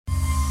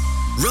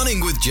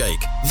Running with Jake,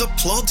 the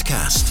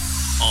podcast.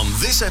 On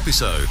this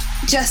episode,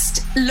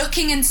 just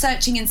looking and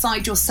searching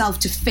inside yourself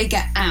to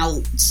figure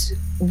out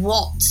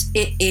what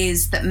it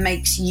is that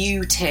makes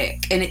you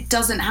tick. And it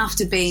doesn't have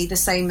to be the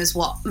same as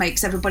what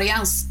makes everybody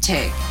else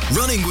tick.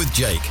 Running with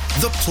Jake,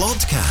 the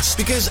podcast.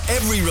 Because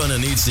every runner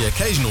needs the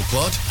occasional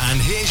plod. And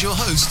here's your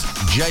host,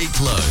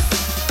 Jake Lowe.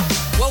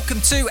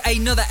 Welcome to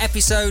another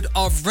episode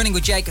of Running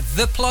with Jake,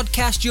 the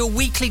podcast, your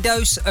weekly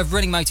dose of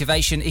running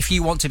motivation. If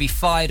you want to be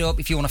fired up,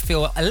 if you want to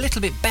feel a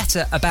little bit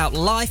better about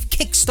life,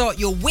 kickstart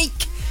your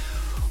week,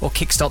 or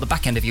kickstart the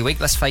back end of your week,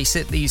 let's face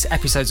it, these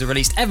episodes are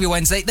released every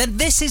Wednesday, then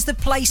this is the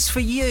place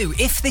for you.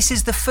 If this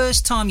is the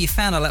first time you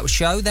found our little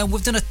show, then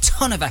we've done a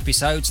ton of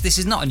episodes. This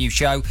is not a new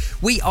show.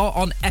 We are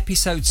on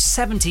episode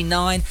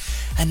 79,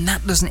 and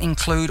that doesn't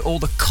include all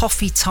the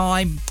coffee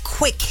time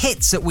quick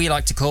hits that we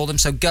like to call them,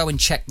 so go and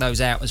check those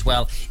out as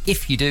well.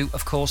 If you do,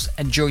 of course,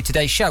 enjoy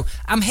today's show.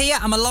 I'm here,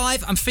 I'm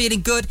alive, I'm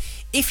feeling good.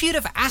 If you'd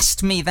have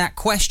asked me that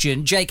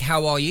question, Jake,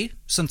 how are you?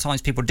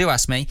 Sometimes people do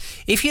ask me.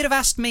 If you'd have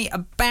asked me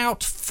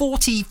about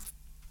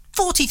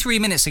 43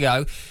 minutes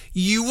ago,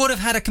 you would have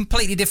had a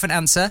completely different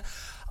answer.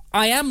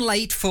 I am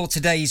late for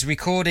today's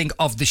recording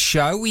of the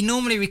show. We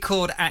normally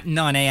record at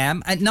 9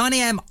 a.m. At 9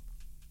 a.m,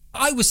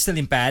 I was still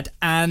in bed,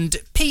 and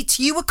Pete,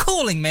 you were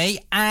calling me,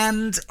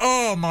 and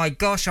oh my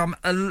gosh, I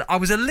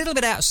was a little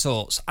bit out of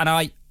sorts, and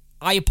I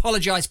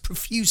apologise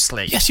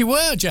profusely. Yes, you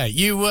were, Jay.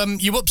 You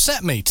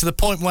upset me to the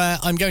point where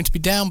I'm going to be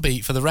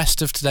downbeat for the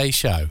rest of today's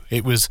show.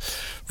 It was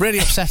really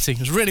upsetting.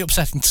 It was really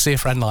upsetting to see a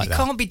friend like that.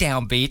 You can't be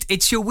downbeat.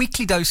 It's your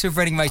weekly dose of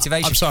running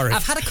motivation. I'm sorry.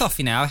 I've had a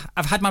coffee now.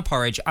 I've had my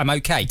porridge. I'm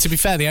okay. To be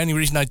fair, the only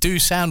reason I do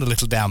sound a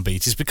little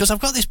downbeat is because I've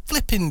got this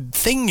flipping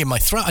thing in my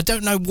throat. I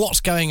don't know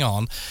what's going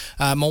on.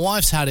 My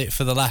wife's had it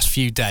for the last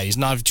few days,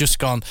 and I've just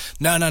gone,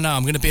 no,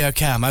 I'm going to be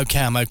okay. I'm okay.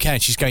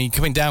 And she's going, you're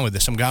coming down with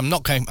this. I'm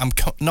not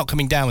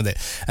coming down with it.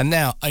 And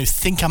now I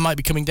think I might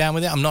be coming down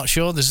with it. I'm not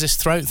sure. There's this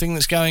throat thing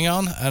that's going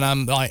on, and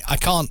I'm like,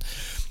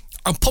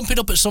 I'll pump it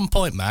up at some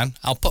point, man.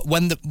 I'll put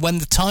when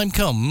the time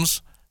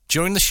comes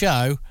during the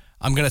show,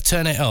 I'm going to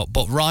turn it up.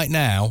 But right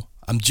now,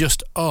 I'm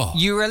just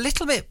You're a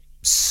little bit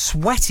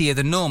sweatier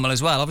than normal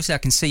as well. Obviously, I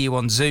can see you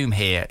on Zoom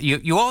here.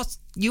 You are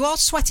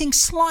sweating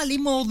slightly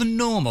more than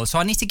normal, so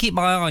I need to keep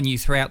my eye on you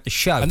throughout the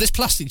show. And this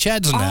plastic chair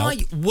doesn't help.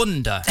 I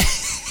wonder.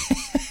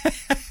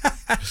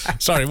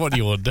 Sorry, what do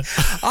you wonder?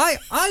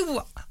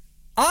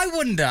 I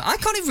wonder. I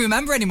can't even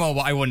remember anymore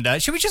what I wonder.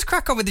 Should we just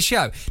crack on with the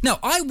show? No,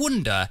 I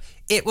wonder.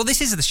 Well,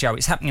 this is the show.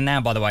 It's happening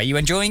now, by the way. Are you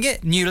enjoying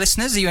it? New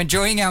listeners, are you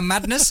enjoying our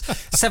madness?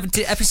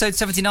 Episode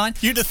 79?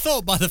 You'd have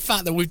thought by the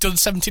fact that we've done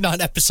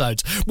 79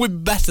 episodes, we're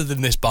better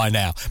than this by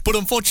now. But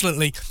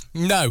unfortunately,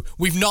 no,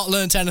 we've not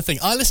learnt anything.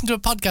 I listened to a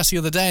podcast the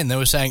other day and they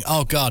were saying,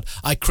 oh God,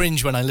 I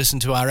cringe when I listen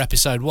to our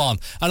episode 1.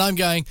 And I'm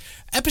going,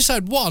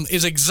 episode 1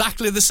 is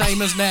exactly the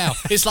same as now.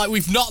 It's like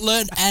we've not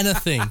learnt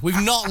anything.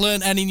 We've not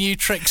learnt any new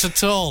tricks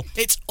at all.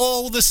 It's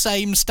all the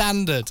same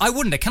standard. I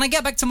wonder, can I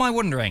get back to my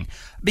wondering?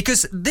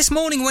 Because this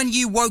morning when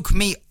you woke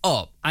me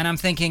up, and I'm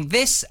thinking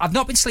I've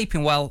not been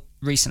sleeping well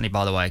recently,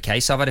 by the way, okay?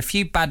 So I've had a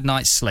few bad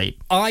nights'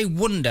 sleep. I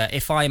wonder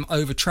if I am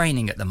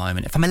overtraining at the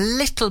moment, if I'm a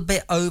little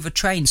bit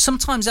overtrained.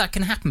 Sometimes that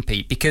can happen,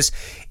 Pete, because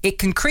it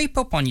can creep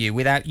up on you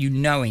without you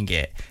knowing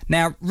it.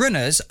 Now,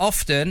 runners,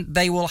 often,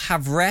 they will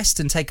have rest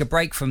and take a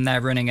break from their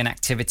running and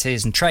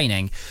activities and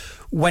training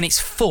when it's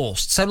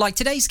forced. So like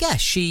today's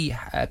guest, she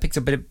picked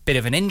up a bit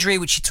of an injury,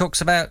 which she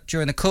talks about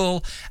during the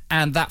call,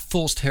 and that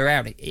forced her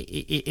out.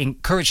 It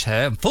encouraged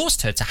her and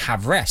forced her to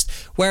have rest.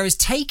 Whereas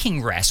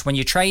taking rest when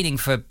you're training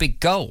for big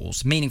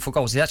goals, meaningful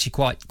goals, is actually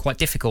quite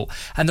difficult.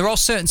 And there are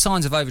certain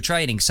signs of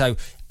overtraining. So,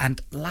 and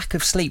lack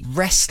of sleep,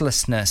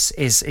 restlessness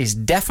is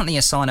definitely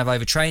a sign of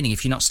overtraining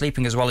if you're not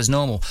sleeping as well as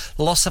normal.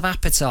 Loss of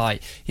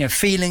appetite,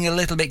 feeling a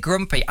little bit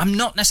grumpy. I'm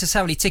not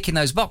necessarily ticking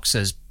those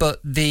boxes,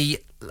 but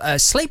the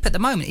sleep at the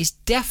moment is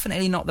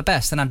definitely not the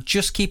best, and I'm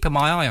just keeping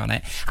my eye on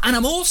it. And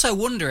I'm also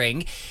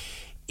wondering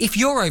if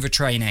you're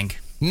overtraining.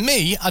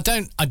 Me,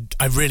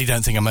 I really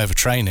don't think I'm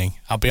overtraining.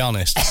 I'll be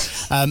honest.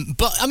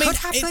 But I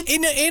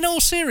mean, in all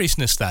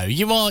seriousness, though,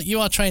 you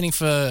are training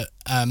for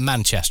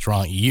Manchester,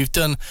 aren't you? You've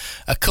done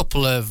a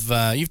couple of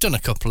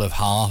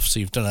halves.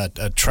 You've done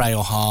a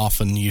trail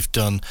half, and you've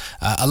done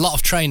a lot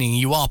of training.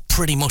 You are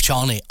pretty much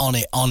on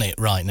it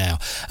right now.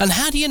 And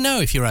how do you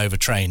know if you're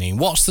overtraining?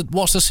 What's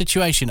the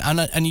situation?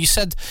 And you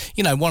said,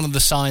 one of the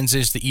signs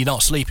is that you're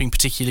not sleeping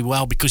particularly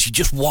well because you're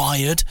just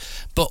wired.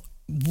 But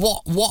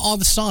what are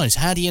the signs?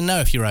 How do you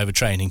know if you're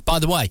overtraining? By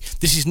the way,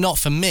 this is not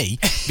for me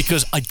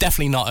because I'm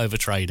definitely not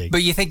overtraining.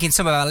 But you're thinking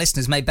some of our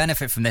listeners may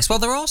benefit from this. Well,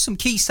 there are some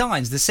key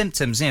signs, the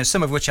symptoms,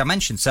 some of which I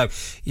mentioned. So,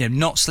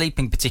 not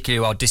sleeping particularly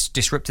well,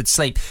 disrupted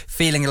sleep,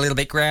 feeling a little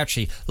bit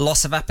grouchy,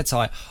 loss of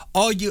appetite.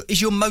 Is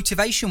your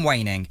motivation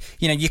waning?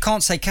 You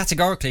can't say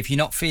categorically if you're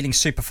not feeling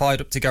super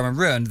fired up to go and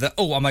run that,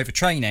 I'm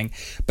overtraining.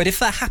 But if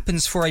that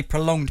happens for a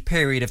prolonged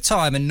period of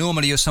time, and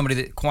normally you're somebody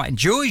that quite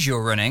enjoys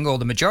your running or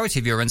the majority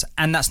of your runs,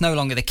 and that's no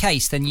longer the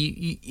case, then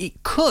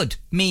it could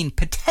mean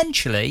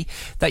potentially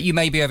that you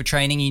may be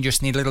overtraining and you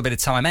just need a little bit of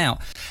time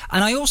out.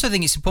 And I also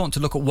think it's important to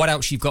look at what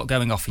else you've got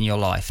going off in your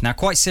life. Now,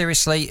 quite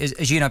seriously,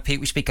 as you know, Pete,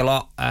 we speak a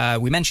lot.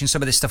 We mentioned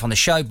some of this stuff on the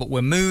show, but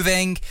we're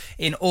moving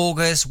in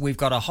August. We've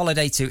got a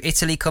holiday to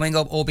Italy coming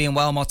up. All being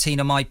well,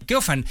 Martina, my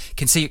girlfriend,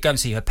 can go and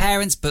see her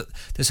parents, but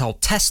there's a whole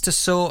test to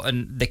sort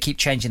and they keep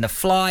changing the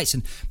flights.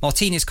 And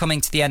Martina's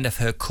coming to the end of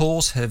her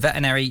course, her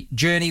veterinary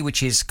journey,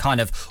 which is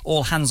kind of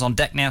all hands on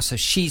deck now. So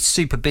she's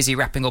super busy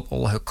wrapping up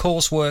all her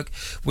coursework.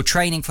 We're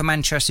training for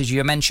Manchester, as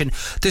you mentioned.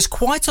 There's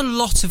quite a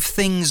lot of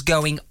things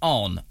going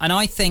on. And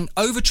I think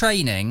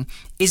overtraining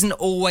isn't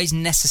always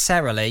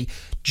necessarily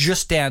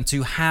just down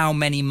to how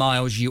many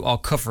miles you are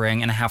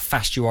covering and how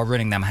fast you are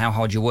running them, how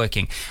hard you're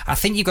working. I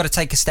think you've got to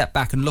take a step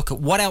back and look at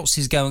what else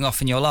is going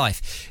off in your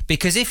life.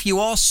 Because if you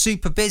are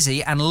super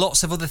busy and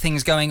lots of other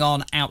things going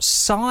on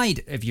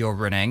outside of your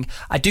running,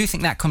 I do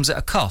think that comes at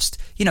a cost.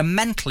 You know,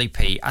 mentally,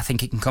 Pete, I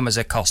think it can come as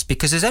a cost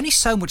because there's only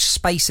so much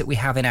space that we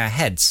have in our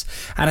heads.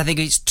 And I think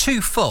it's too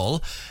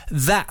full.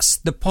 That's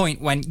the point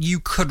when you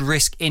could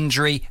risk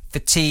injury,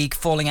 fatigue,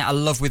 falling out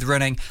of love with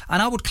running.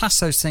 And I would class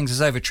those things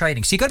as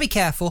overtraining. So you've got to be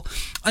careful.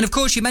 And of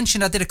course, you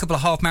mentioned I did a couple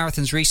of half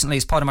marathons recently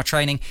as part of my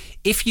training.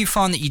 If you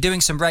find that you're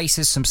doing some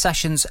races, some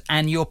sessions,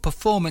 and your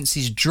performance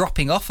is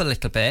dropping off a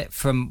little bit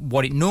from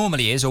what it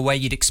normally is or where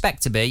you'd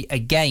expect to be,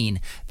 again,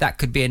 that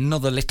could be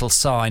another little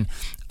sign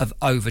of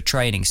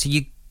overtraining. So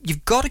you've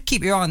got to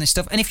keep your eye on this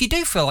stuff. And if you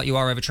do feel like you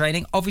are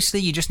overtraining, obviously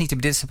you just need to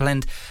be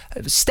disciplined,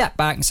 step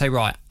back and say,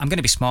 right, I'm going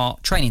to be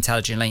smart, train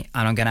intelligently,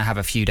 and I'm going to have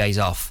a few days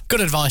off.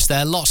 Good advice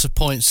there, lots of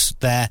points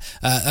there,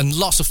 and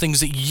lots of things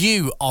that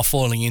you are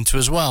falling into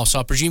as well. So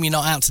I presume you're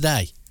not out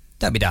today?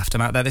 Don't be daft,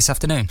 I'm out there this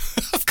afternoon.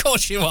 Of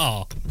course you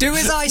are. Do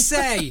as I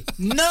say,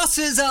 not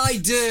as I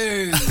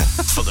do.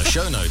 For the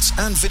show notes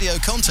and video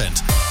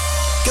content,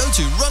 go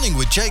to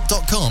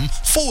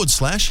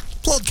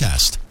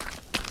runningwithjake.com/podcast.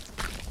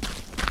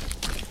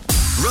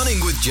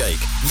 Running with Jake,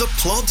 the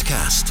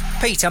Plodcast.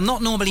 Pete, I'm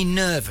not normally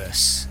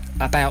nervous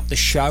about the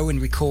show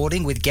and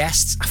recording with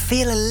guests. I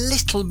feel a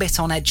little bit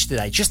on edge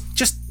today, just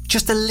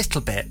a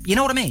little bit. You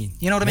know what I mean?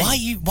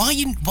 Why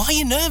are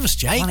you nervous,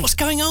 Jake? What's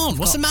going on?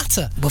 What's the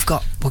matter? We've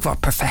got a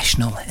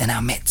professional in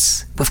our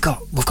midst. We've got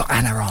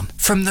Anna on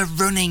from the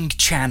Running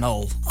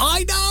Channel.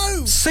 I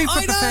know. Super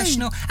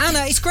professional.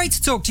 Anna, it's great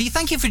to talk to you.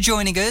 Thank you for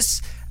joining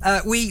us.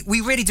 We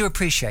really do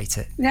appreciate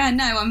it. Yeah,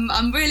 no,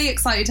 I'm really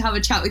excited to have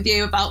a chat with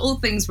you about all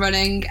things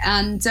running,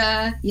 and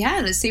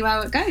let's see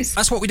how it goes.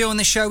 That's what we do on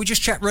this show. We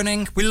just chat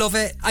running. We love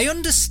it. I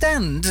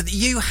understand that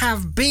you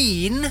have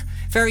been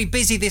very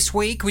busy this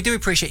week. We do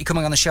appreciate you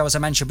coming on the show, as I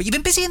mentioned, but you've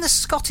been busy in the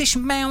Scottish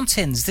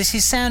mountains. This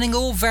is sounding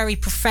all very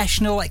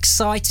professional,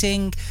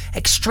 exciting,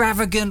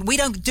 extravagant. We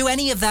don't do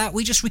any of that.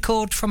 We just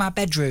record from our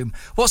bedroom.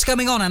 What's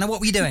going on, Anna? What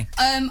were you doing?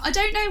 I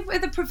don't know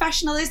whether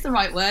professional is the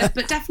right word,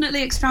 but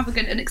definitely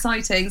extravagant and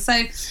exciting.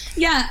 So,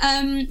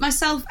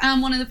 myself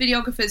and one of the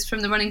videographers from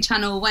the Running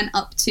Channel went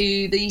up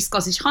to the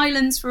Scottish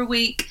Highlands for a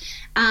week,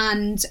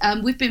 and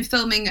we've been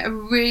filming a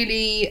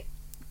really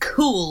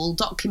cool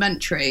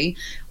documentary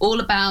all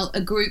about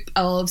a group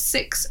of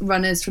 6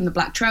 runners from the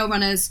Black Trail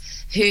Runners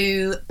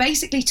who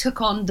basically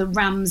took on the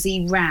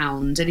Ramsey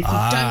Round. And if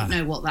you don't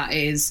know what that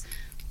is,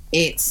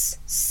 it's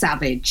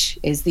savage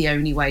is the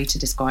only way to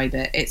describe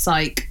it. It's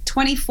like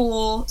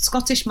 24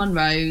 Scottish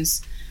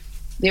Munros.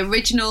 The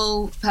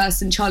original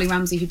person, Charlie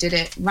Ramsey, who did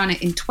it, ran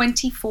it in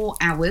 24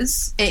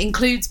 hours. It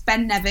includes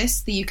Ben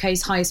Nevis, the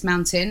UK's highest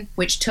mountain,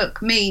 which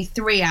took me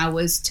 3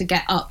 hours to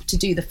get up to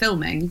do the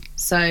filming.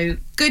 So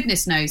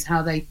goodness knows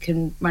how they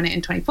can run it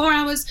in 24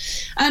 hours.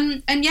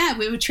 And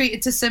we were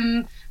treated to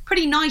some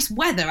pretty nice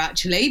weather,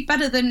 actually,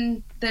 better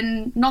than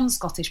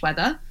non-Scottish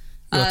weather.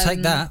 We'll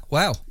take that.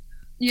 Wow.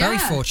 Yeah, very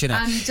fortunate.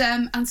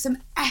 And some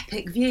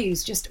epic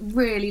views, just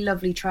really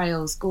lovely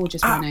trails,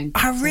 gorgeous running.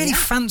 I really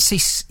fancy,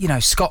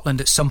 Scotland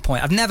at some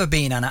point. I've never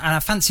been, and I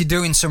fancy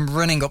doing some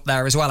running up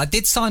there as well. I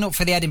did sign up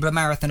for the Edinburgh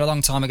Marathon a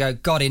long time ago,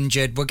 got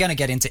injured. We're going to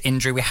get into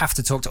injury. We have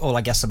to talk to all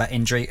our guests about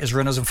injury. As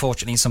runners,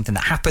 unfortunately, it's something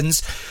that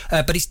happens.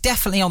 But it's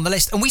definitely on the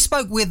list. And we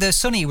spoke with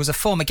Sonny, who was a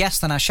former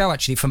guest on our show,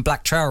 actually, from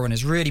Black Trail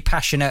Runners, really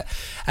passionate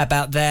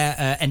about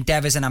their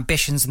endeavours and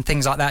ambitions and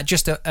things like that.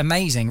 Just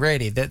amazing,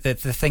 really, the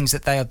things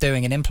that they are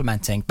doing and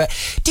implementing. But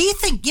do you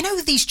think,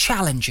 these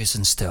challenges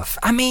and stuff,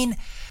 I mean,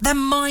 they're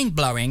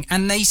mind-blowing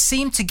and they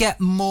seem to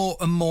get more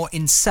and more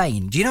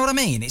insane. Do you know what I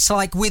mean? It's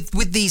like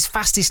with these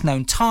fastest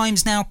known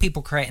times now,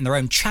 people creating their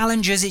own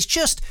challenges. It's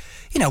just,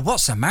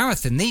 what's a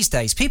marathon these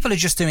days? People are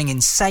just doing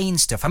insane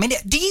stuff. I mean,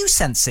 do you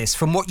sense this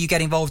from what you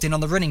get involved in on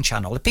the Running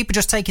Channel? Are people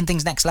just taking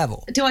things next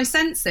level? Do I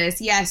sense this?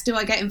 Yes. Do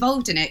I get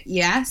involved in it?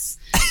 Yes.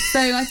 So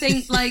I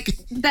think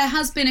there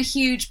has been a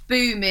huge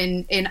boom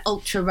in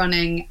ultra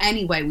running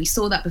anyway. We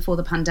saw that before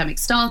the pandemic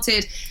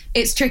started.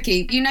 It's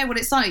tricky. You know what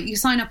it's like. You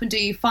sign up and do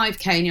your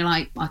 5K and you're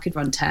like, I could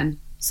run 10.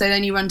 So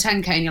then you run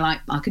 10K and you're like,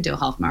 I could do a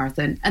half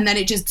marathon. And then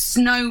it just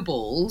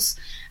snowballs.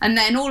 And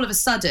then all of a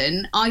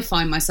sudden, I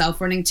find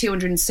myself running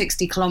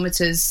 260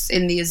 kilometres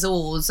in the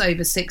Azores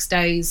over 6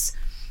 days.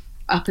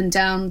 up and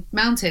down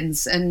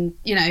mountains. And,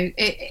 you know,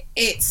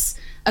 it's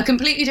a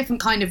completely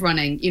different kind of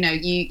running. You know,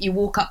 you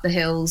walk up the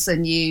hills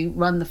and you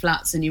run the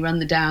flats and you run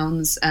the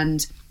downs,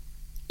 and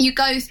you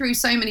go through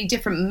so many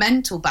different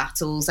mental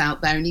battles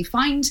out there, and you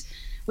find,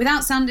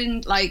 without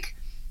sounding like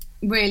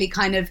really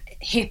kind of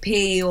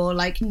hippie or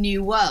like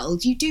new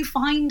world, you do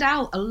find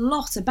out a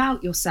lot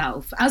about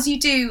yourself, as you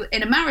do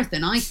in a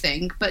marathon, I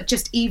think, but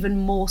just even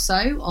more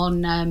so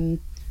on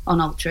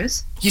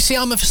ultras. You see,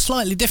 I'm of a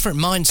slightly different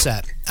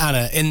mindset,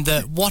 Anna, in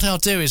that what I'll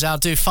do is I'll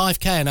do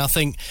 5K and I'll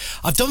think,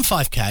 I've done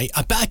 5K,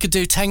 I bet I could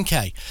do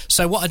 10K.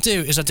 So what I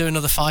do is I do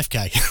another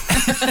 5K.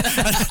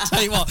 And I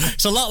tell you what,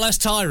 it's a lot less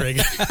tiring.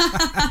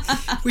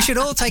 We should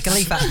all take a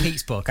leaf out of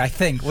Pete's book, I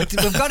think. We've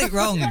got it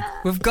wrong.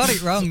 We've got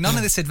it wrong. None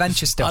of this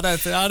adventure stuff.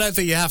 I don't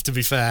think you have to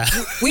be fair.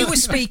 We were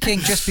speaking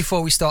just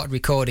before we started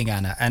recording,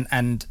 Anna,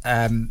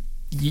 and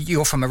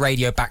you're from a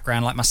radio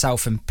background like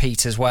myself and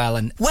Pete as well.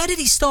 And where did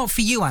it start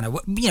for you, Anna?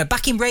 You know,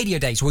 back in radio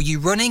days, were you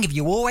running? Have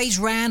you always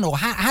ran? Or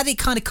how did it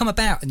kind of come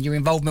about and your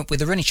involvement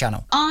with the running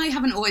channel? I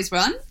haven't always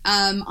run.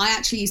 I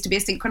actually used to be a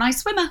synchronised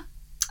swimmer.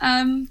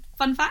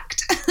 Fun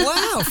fact.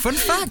 Wow, fun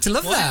fact. I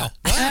love that.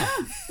 Wow.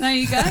 There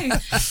you go.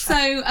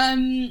 So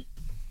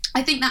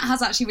I think that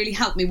has actually really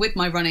helped me with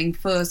my running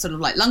for sort of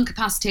like lung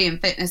capacity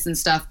and fitness and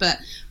stuff. But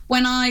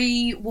when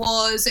I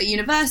was at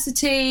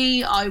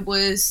university, I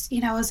was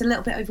a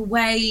little bit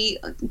overweight,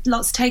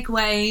 lots of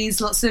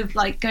takeaways, lots of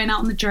like going out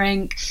on the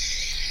drink.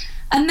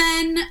 And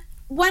then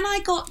when I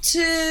got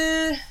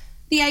to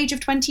the age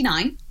of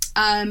 29,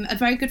 a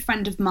very good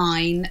friend of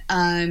mine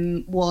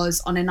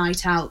was on a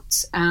night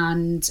out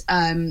and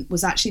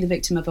was actually the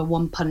victim of a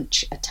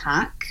one-punch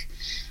attack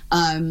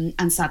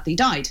and sadly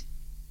died.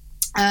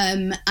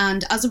 And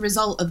as a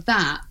result of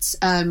that,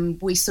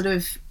 we sort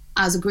of,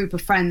 as a group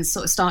of friends,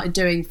 sort of started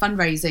doing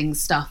fundraising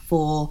stuff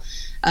for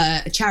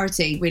a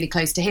charity really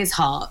close to his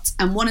heart.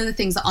 And one of the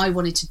things that I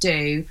wanted to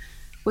do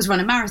was run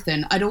a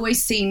marathon.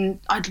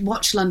 I'd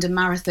watch London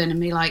Marathon and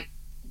be like,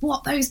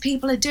 what those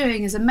people are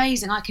doing is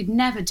amazing. I could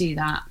never do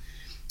that.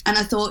 And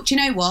I thought, you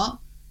know what?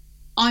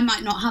 I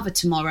might not have a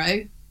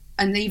tomorrow.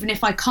 And even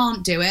if I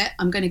can't do it,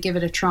 I'm going to give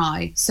it a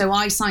try. So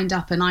I signed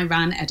up and I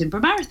ran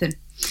Edinburgh Marathon.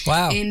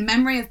 Wow. In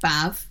memory of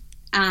Bav.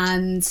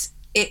 And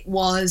it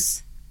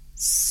was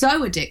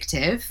so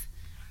addictive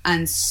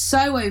and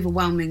so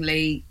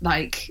overwhelmingly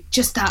like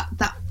just that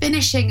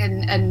finishing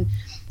and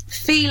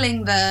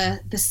feeling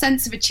the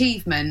sense of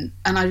achievement,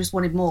 and I just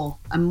wanted more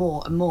and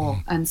more and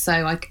more. And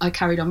so I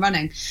carried on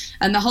running,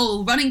 and the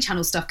whole running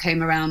channel stuff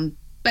came around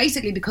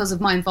basically because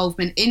of my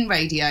involvement in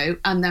radio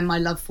and then my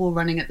love for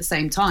running at the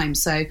same time.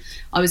 So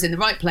I was in the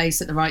right place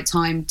at the right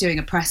time doing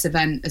a press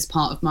event as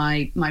part of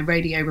my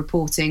radio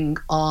reporting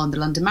on the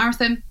London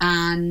Marathon,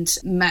 and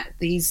met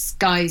these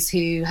guys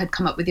who had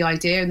come up with the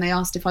idea, and they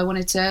asked if I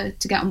wanted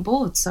to get on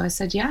board. So I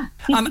said yeah.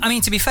 I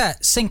mean, to be fair,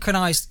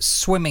 synchronised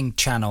swimming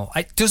channel,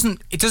 it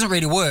doesn't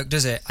really work,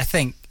 does it? I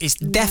think it's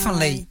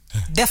definitely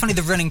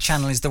the running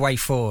channel is the way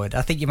forward.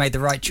 I think you made the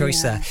right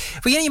choice there.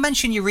 But you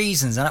mentioned your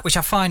reasons, which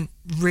I find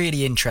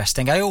really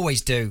interesting. I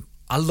always do.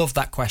 I love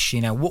that question.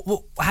 You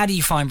know, how do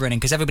you find running?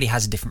 Because everybody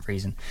has a different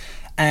reason,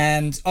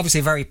 and obviously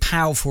a very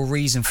powerful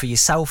reason for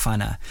yourself,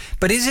 Anna.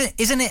 But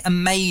isn't it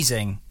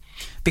amazing?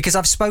 Because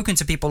I've spoken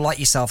to people like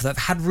yourself that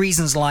have had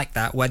reasons like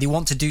that, where they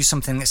want to do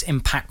something that's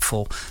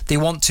impactful, they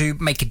want to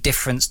make a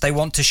difference, they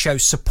want to show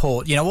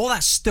support, you know, all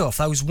that stuff,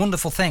 those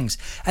wonderful things.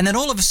 And then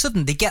all of a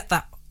sudden they get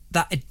that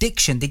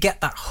addiction, they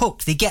get that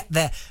hook, they get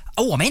their,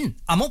 oh,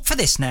 I'm up for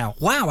this now.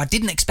 Wow, I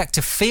didn't expect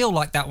to feel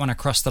like that when I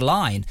crossed the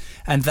line.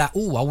 And that,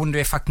 oh, I wonder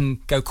if I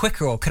can go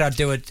quicker, or could I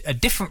do a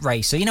different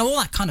race? So, you know, all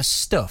that kind of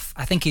stuff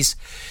I think is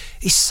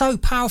so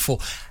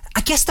powerful.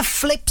 I guess the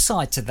flip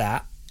side to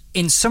that,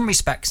 in some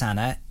respects,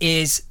 Anna,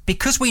 is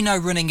because we know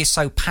running is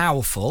so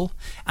powerful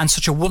and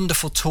such a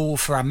wonderful tool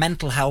for our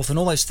mental health and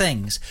all those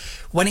things,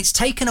 when it's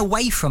taken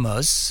away from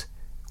us,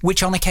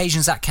 which on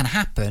occasions that can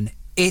happen,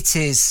 it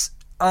is,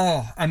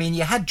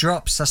 you had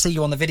drops. I see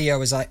you on the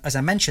video as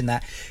I mentioned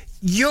that.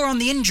 You're on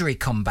the injury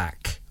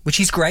comeback, which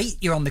is great.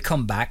 You're on the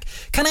comeback.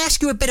 Can I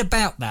ask you a bit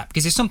about that?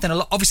 Because it's something a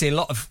lot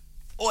of,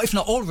 or if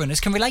not all runners,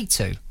 can relate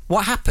to.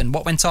 What happened?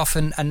 What went off?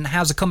 And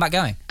how's the comeback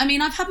going? I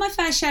mean, I've had my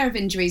fair share of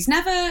injuries.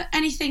 Never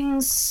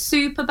anything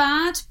super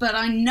bad, but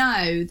I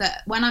know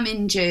that when I'm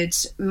injured,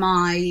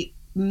 my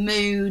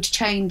mood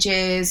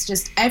changes,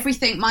 just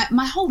everything.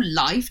 My whole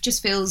life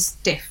just feels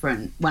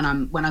different when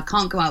I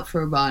can't go out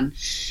for a run.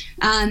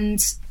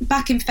 And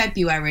back in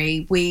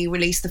February, we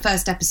released the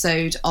first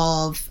episode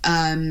of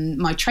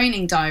my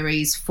training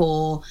diaries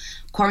for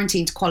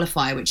Quarantine to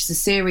Qualify, which is a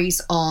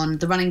series on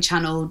the running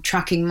channel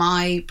tracking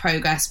my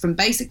progress from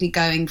basically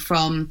going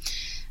from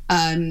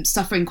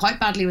suffering quite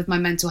badly with my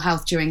mental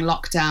health during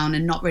lockdown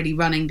and not really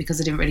running because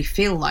I didn't really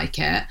feel like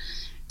it,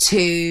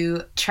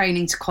 to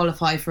training to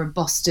qualify for a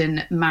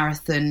Boston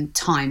Marathon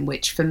time,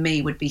 which for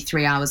me would be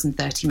 3 hours and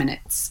 30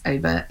 minutes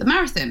over the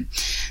marathon.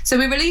 So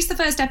we released the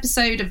first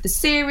episode of the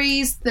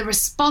series. The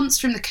response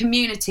from the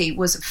community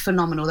was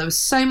phenomenal. There was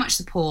so much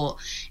support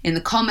in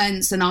the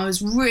comments, and I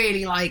was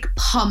really like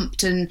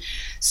pumped and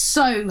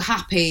so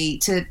happy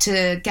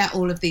to get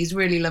all of these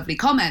really lovely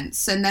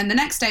comments. And then the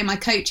next day my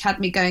coach had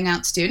me going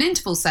out to do an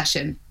interval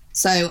session.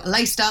 So I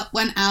laced up,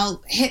 went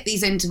out, hit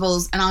these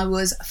intervals, and I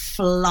was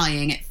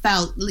flying. It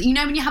felt, you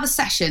know, when you have a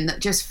session that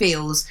just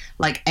feels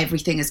like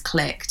everything has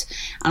clicked.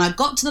 And I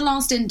got to the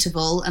last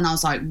interval and I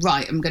was like,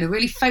 right, I'm going to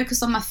really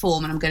focus on my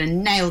form and I'm going to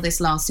nail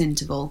this last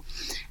interval.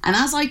 And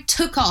as I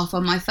took off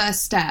on my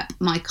first step,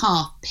 my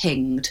calf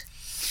pinged.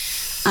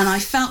 And I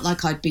felt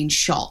like I'd been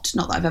shot.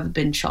 Not that I've ever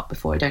been shot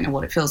before. I don't know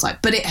what it feels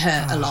like, but it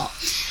hurt a lot.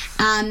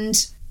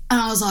 And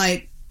I was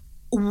like,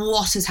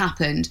 what has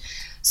happened?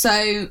 So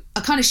I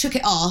kind of shook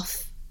it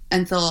off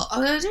and thought,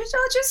 oh, I'll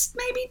just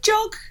maybe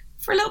jog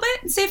for a little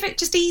bit and see if it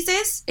just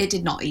eases. It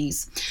did not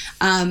ease.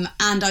 And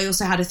I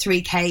also had a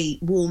 3K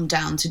warm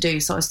down to do,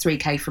 so I was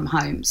 3K from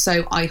home.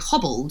 So I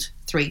hobbled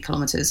 3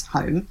 kilometres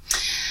home,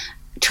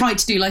 tried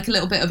to do like a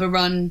little bit of a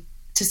run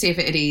to see if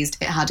it had eased.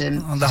 It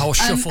hadn't. The whole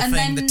shuffle thing,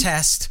 then, the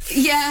test.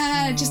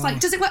 Yeah, just like,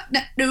 does it work?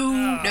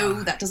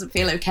 No, that doesn't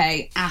feel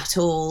okay at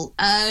all.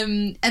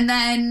 And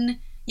then...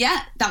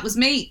 yeah, that was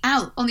me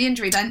out on the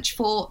injury bench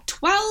for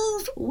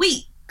 12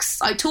 weeks.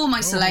 I tore my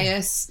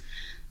soleus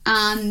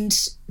and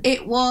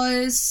it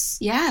was,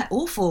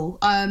 awful.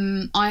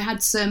 I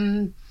had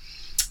some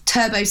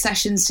turbo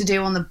sessions to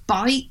do on the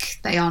bike.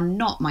 They are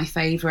not my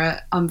favourite.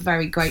 I'm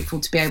very grateful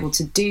to be able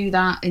to do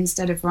that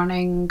instead of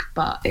running,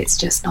 but it's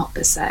just not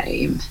the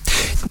same.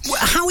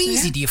 How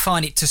easy do you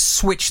find it to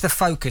switch the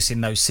focus in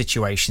those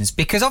situations?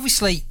 Because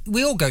obviously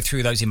we all go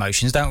through those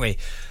emotions, don't we?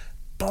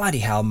 Bloody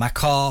hell, my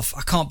calf,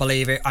 I can't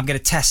believe it, I'm going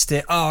to test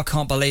it, oh, I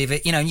can't believe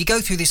it. You know, and you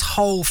go through this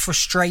whole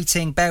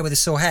frustrating bear with a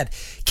sore head.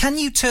 Can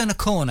you turn a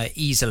corner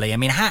easily? I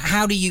mean,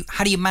 how do you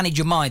manage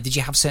your mind? Did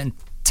you have certain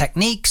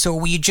techniques,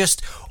 or were you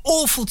just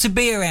awful to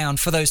be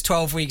around for those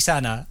 12 weeks,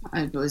 Anna?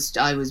 I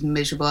was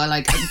miserable. I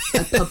like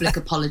a public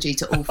apology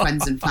to all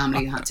friends and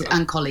family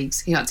and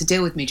colleagues who had to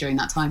deal with me during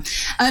that time.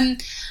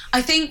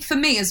 I think for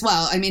me as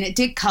well, I mean, it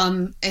did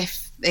come,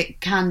 if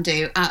it can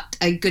do, at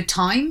a good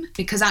time,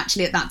 because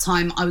actually at that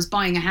time I was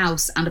buying a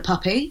house and a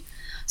puppy,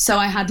 so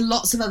I had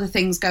lots of other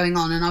things going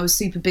on and I was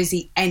super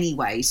busy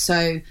anyway.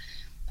 So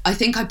I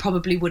think I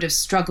probably would have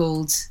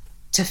struggled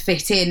to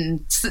fit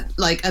in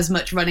like as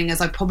much running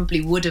as I probably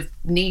would have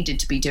needed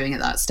to be doing at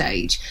that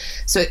stage.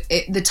 So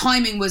the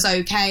timing was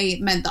okay.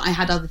 It meant that I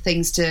had other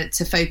things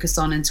to focus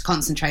on and to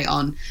concentrate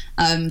on.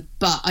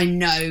 But I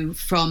know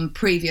from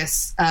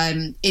previous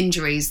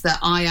injuries that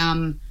I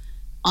am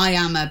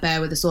a bear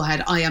with a sore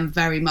head. I am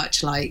very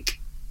much like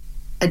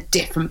a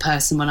different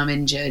person when I'm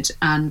injured,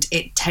 and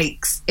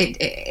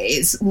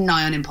it's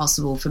nigh on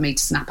impossible for me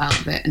to snap out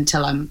of it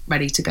until I'm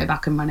ready to go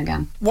back and run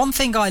again. One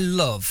thing I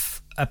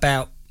love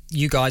about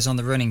you guys on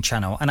the running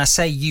channel, and I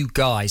say you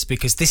guys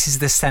because this is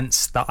the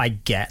sense that I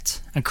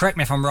get, and correct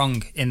me if I'm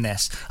wrong in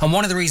this, and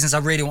one of the reasons I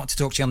really want to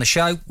talk to you on the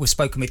show, we've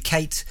spoken with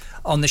Kate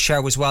on the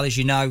show as well, as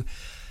you know,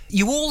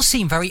 you all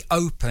seem very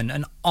open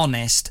and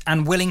honest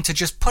and willing to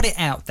just put it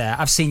out there.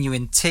 I've seen you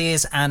in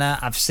tears, Anna.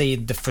 I've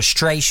seen the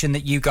frustration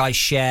that you guys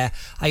share.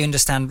 I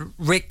understand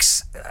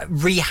Rick's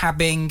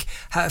rehabbing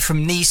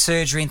from knee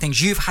surgery and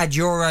things. You've had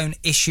your own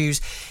issues.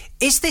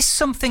 Is this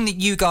something that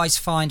you guys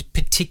find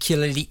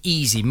particularly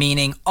easy?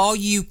 Meaning, are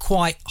you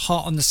quite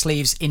hot on the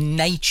sleeves in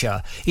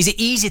nature? Is it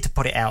easy to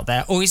put it out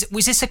there? Or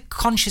was this a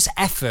conscious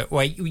effort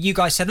where you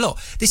guys said, look,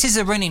 this is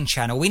a running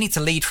channel. We need to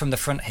lead from the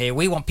front here.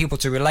 We want people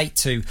to relate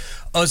to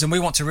us and we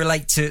want to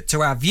relate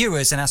to our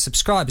viewers and our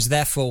subscribers.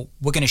 Therefore,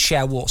 we're going to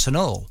share warts and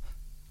all.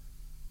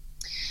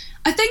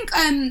 I think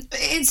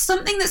it's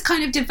something that's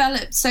kind of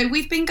developed. So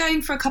we've been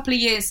going for a couple of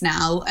years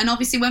now, and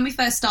obviously when we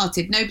first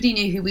started, nobody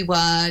knew who we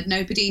were,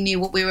 nobody knew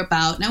what we were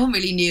about, no one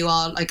really knew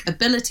our like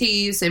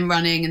abilities in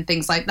running and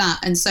things like that.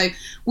 And so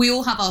we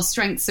all have our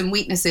strengths and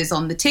weaknesses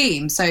on the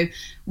team. So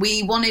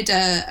we wanted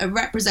a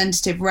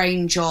representative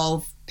range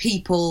of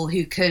people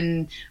who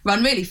can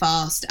run really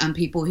fast and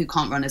people who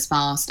can't run as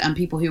fast and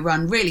people who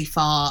run really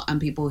far and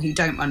people who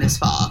don't run as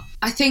far.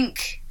 I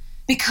think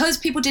because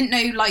people didn't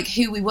know like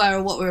who we were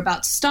or what we were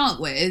about to start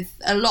with,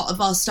 a lot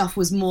of our stuff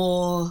was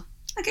more,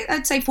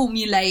 I'd say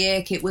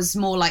formulaic. It was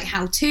more like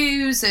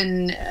how-tos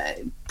and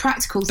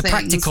practical things.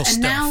 Practical stuff,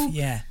 now,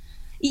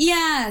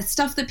 yeah,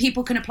 stuff that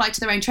people can apply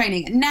to their own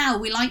training. Now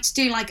we like to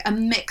do like a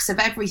mix of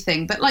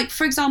everything. But like,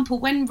 for example,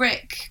 when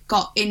Rick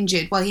got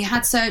injured, well, he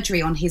had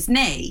surgery on his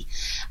knee.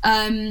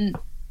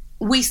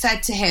 We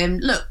said to him,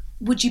 look,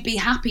 would you be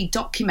happy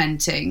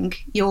documenting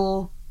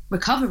your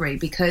recovery?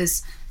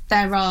 Because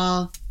there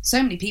are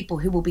so many people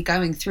who will be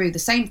going through the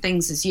same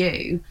things as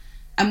you,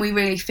 and we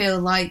really feel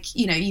like,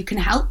 you know, you can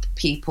help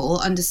people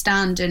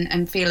understand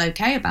and feel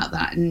okay about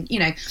that. And, you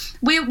know,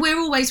 we're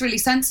always really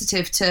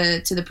sensitive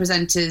to the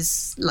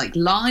presenters' like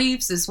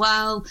lives as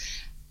well.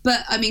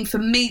 But I mean, for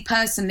me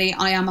personally,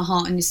 I am a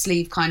heart on your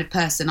sleeve kind of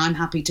person. I'm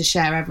happy to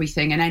share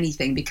everything and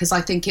anything, because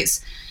I think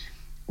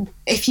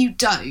if you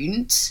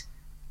don't,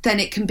 then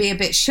it can be a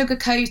bit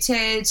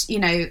sugar-coated. You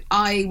know,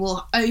 I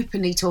will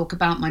openly talk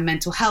about my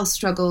mental health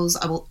struggles.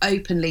 I will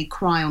openly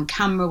cry on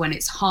camera when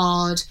it's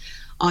hard.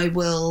 I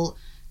will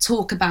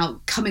talk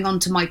about coming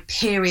onto my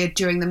period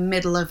during the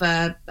middle of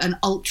an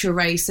ultra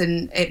race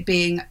and it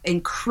being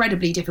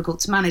incredibly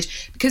difficult to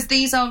manage, because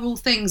these are all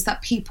things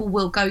that people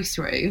will go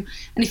through.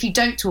 And if you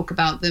don't talk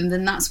about them,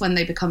 then that's when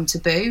they become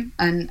taboo.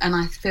 And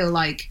I feel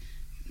like,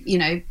 you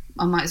know,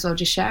 I might as well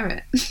just share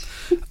it.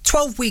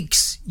 12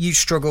 weeks you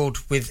struggled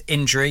with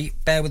injury,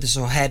 bare with a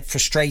sore head,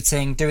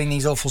 frustrating, doing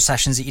these awful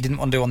sessions that you didn't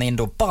want to do on the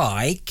indoor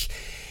bike.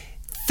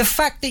 The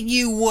fact that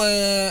you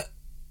were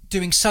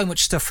doing so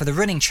much stuff for the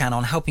running channel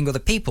and helping other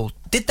people,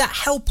 did that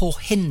help or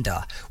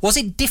hinder? Was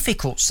it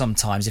difficult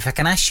sometimes, if I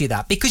can ask you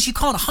that? Because you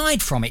can't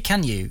hide from it,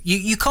 can you?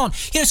 You can't.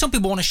 You know, some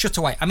people want to shut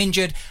away. I'm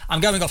injured,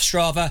 I'm going off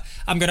Strava,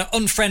 I'm going to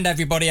unfriend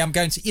everybody, I'm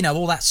going to, you know,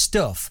 all that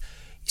stuff.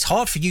 It's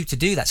hard for you to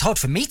do that. It's hard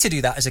for me to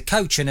do that as a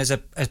coach and as a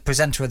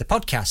presenter of the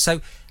podcast.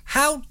 So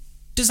how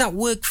does that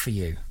work for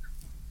you?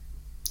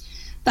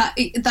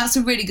 That's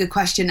a really good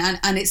question.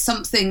 And it's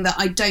something that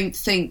I don't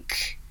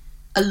think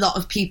a lot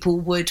of people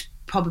would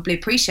probably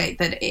appreciate,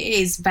 that it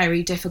is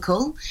very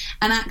difficult.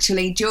 And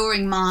actually,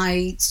 during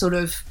my sort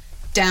of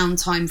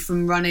downtime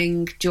from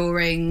running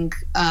during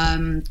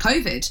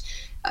COVID,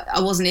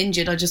 I wasn't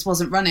injured, I just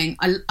wasn't running.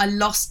 I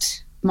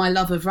lost my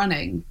love of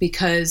running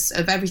because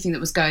of everything that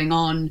was going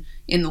on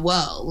in the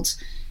world.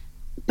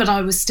 But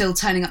I was still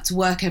turning up to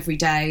work every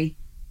day,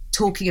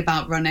 talking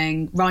about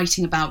running,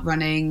 writing about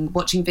running,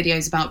 watching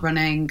videos about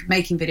running,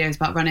 making videos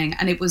about running.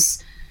 And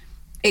it's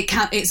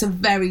a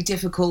very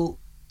difficult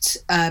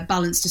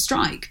balance to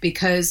strike,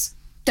 because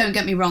don't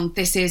get me wrong,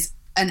 this is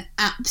an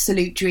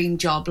absolute dream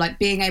job. Like,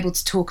 being able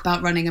to talk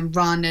about running and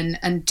run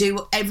and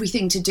do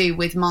everything to do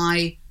with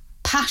my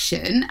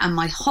passion and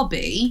my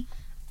hobby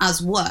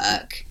as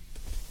work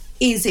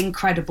is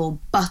incredible,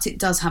 but it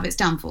does have its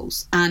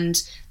downfalls.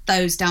 And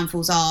those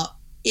downfalls are,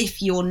 if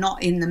you're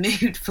not in the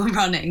mood for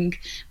running,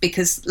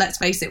 because let's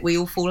face it, we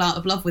all fall out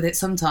of love with it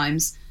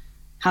sometimes,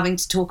 having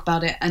to talk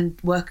about it and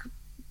work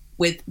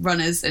with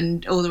runners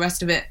and all the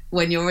rest of it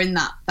when you're in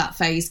that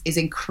phase is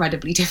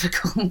incredibly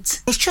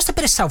difficult. It's just a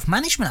bit of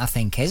self-management, I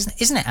think,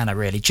 isn't it, Anna,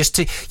 really?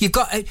 Do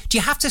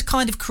you have to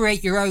kind of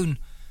create your own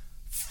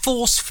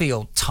force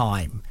field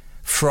time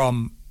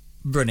from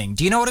running?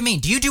 Do you know what I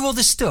mean? Do you do all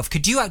this stuff?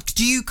 Do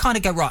you kind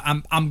of go,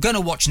 right, I'm going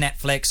to watch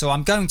Netflix, or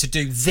I'm going to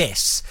do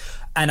this,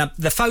 and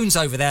the phone's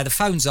over there, the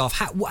phone's off?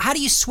 How do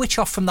you switch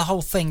off from the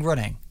whole thing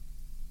running?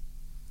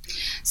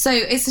 So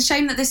it's a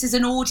shame that this is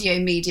an audio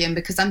medium,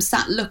 because I'm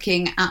sat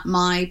looking at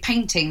my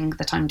painting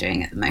that I'm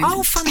doing at the moment.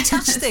 Oh,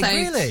 fantastic.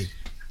 Really?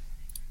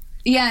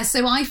 Yeah,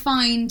 so I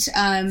found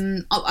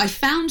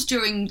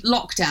during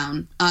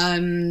lockdown,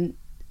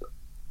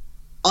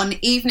 on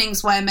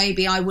evenings where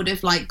maybe I would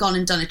have like gone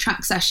and done a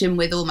track session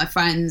with all my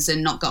friends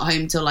and not got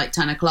home till like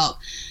 10 o'clock,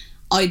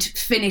 I'd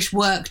finish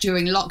work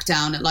during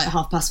lockdown at like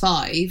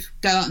 5:30,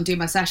 go out and do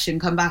my session,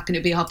 come back, and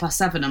it'd be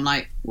 7:30. I'm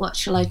like, what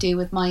shall I do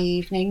with my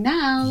evening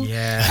now?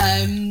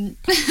 Yeah. Do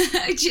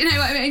you know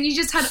what I mean? And you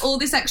just had all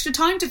this extra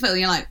time to fill.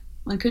 You're like,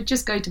 I could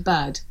just go to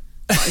bed,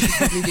 but I could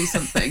probably do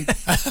something.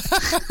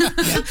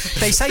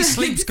 They say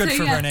sleep's good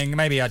for running.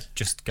 Maybe I'd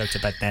just go to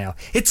bed now.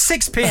 It's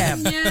 6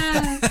 p.m.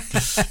 Yeah,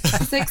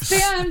 6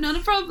 p.m, not a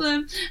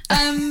problem.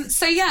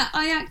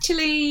 I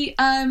actually,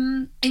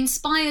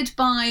 inspired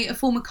by a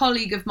former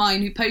colleague of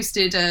mine who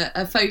posted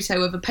a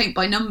photo of a paint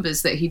by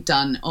numbers that he'd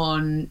done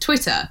on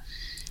Twitter,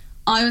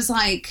 I was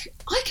like,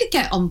 I could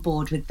get on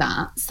board with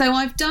that. So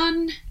I've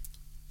done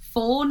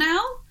 4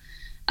 now.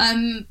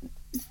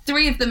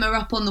 3 of them are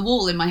up on the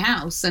wall in my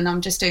house, and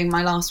I'm just doing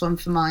my last one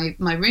for my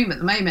room at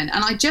the moment.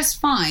 And I just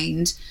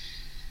find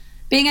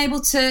being able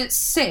to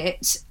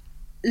sit,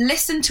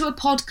 listen to a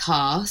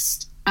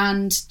podcast,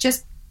 and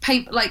just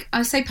paint, like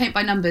I say, paint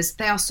by numbers,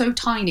 they are so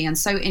tiny and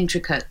so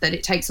intricate that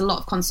it takes a lot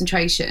of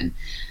concentration,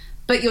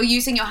 but you're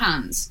using your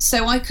hands.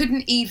 So I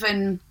couldn't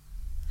even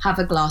have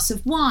a glass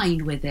of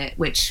wine with it,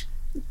 which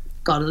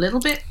got a little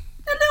bit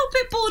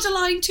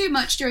borderline too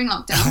much during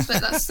lockdown,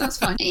 but that's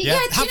fine. Yeah,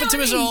 it happened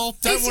to us all.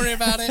 Don't worry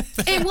about it.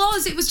 It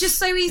was just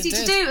so easy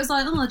to do. It was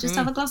like, I'll just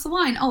have a glass of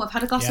wine. I've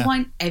had a glass of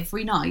wine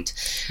every night.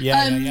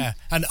 Yeah.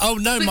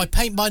 And my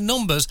paint by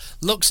numbers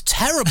looks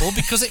terrible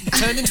because it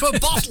turned into a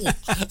bottle.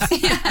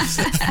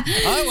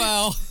 Oh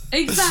well.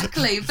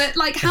 Exactly. But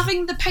like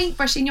having the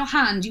paintbrush in your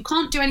hand, you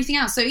can't do anything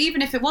else. So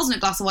even if it wasn't a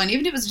glass of wine,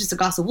 even if it was just a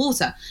glass of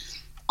water,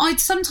 I'd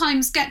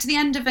sometimes get to the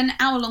end of an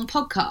hour-long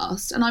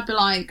podcast and I'd be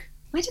like,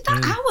 where did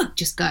that hour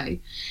just go?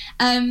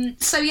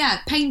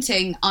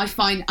 Painting, I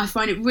find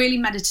it really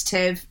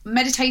meditative.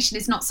 Meditation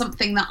is not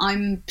something that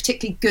I'm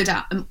particularly good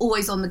at. I'm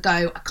always on the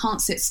go. I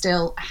can't sit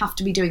still. I have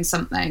to be doing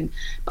something.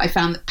 But I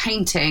found that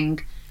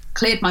painting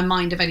cleared my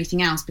mind of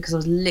anything else because I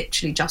was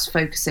literally just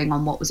focusing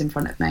on what was in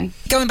front of me.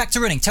 Going back to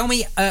running, tell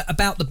me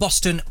about the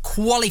Boston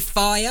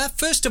qualifier.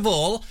 First of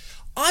all,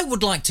 I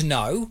would like to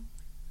know,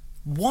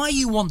 why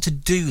you want to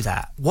do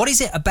that. What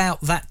is it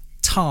about that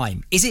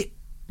time? Is it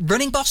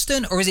running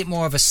Boston, or is it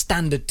more of a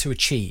standard to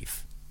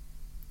achieve?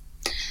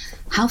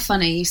 How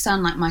funny, you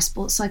sound like my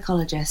sports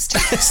psychologist.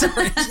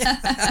 Sorry.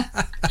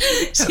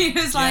 She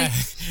was like,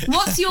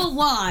 what's your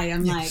why?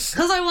 I'm like,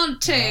 because I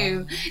want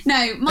to.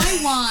 No, my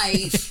why,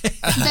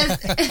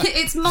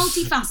 it's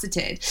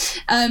multifaceted.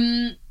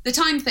 The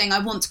time thing, I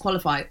want to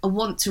qualify. I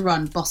want to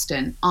run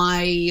Boston.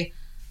 I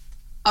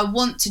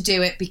want to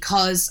do it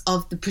because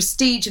of the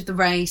prestige of the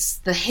race,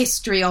 the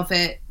history of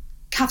it.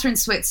 Catherine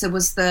Switzer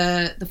was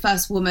the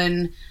first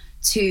woman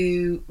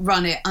to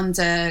run it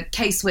under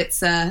Kay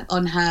Switzer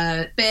on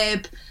her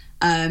bib,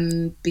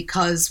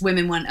 because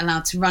women weren't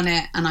allowed to run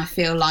it, and I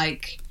feel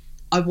like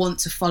I want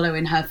to follow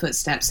in her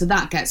footsteps. So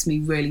that gets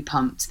me really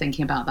pumped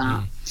thinking about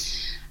that.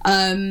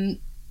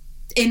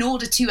 In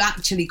order to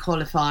actually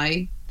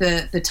qualify,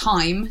 the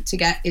time to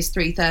get is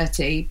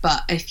 3:30,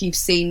 but if you've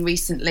seen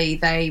recently,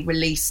 they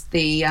released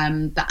the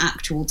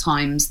actual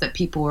times that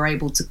people were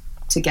able to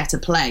get a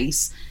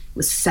place. It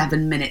was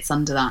 7 minutes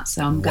under that,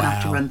 so I'm going to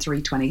have to run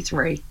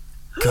 3:23.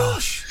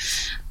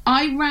 Gosh.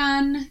 I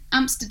ran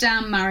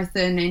Amsterdam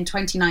Marathon in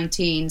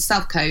 2019,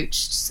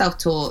 self-coached,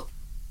 self-taught,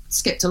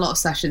 skipped a lot of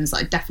sessions that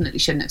I definitely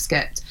shouldn't have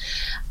skipped,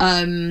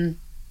 in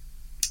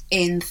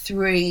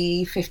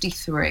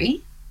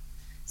 3:53.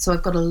 So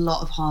I've got a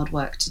lot of hard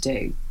work to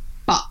do.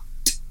 But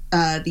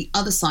the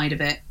other side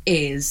of it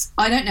is,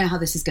 I don't know how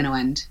this is going to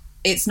end.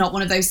 It's not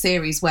one of those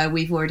series where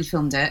we've already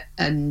filmed it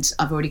and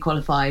I've already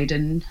qualified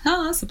and,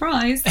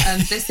 surprise.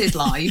 This is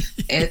live,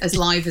 as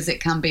live as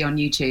it can be on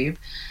YouTube.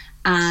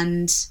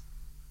 And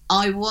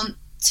I want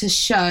to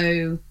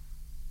show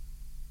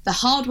the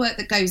hard work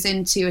that goes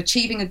into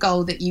achieving a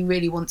goal that you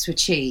really want to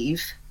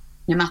achieve,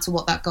 no matter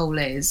what that goal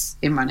is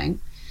in running,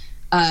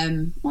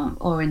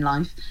 or in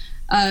life.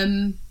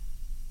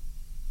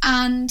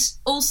 And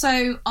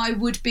also, I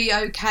would be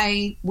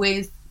okay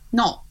with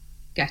not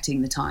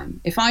getting the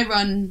time. If I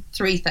run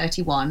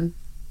 3:31,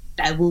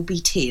 there will be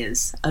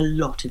tears, a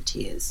lot of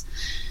tears.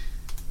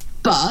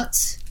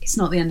 But it's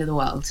not the end of the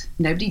world.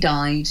 Nobody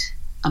died.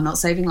 I'm not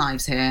saving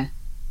lives here.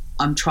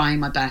 I'm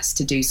trying my best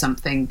to do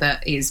something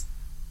that is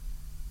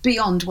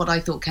beyond what I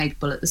thought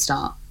capable at the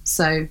start.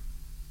 So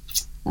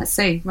let's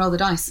see, roll the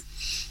dice.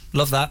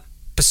 Love that.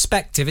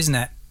 Perspective, isn't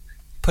it?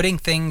 Putting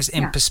things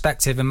in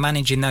perspective and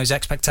managing those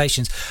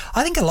expectations.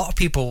 I think a lot of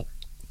people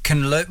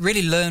can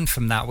really learn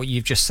from that, what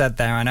you've just said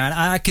there, Anna. And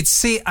I could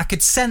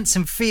sense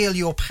and feel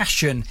your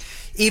passion,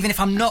 even if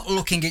I'm not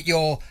looking at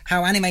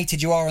how animated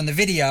you are on the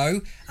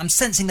video. I'm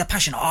sensing the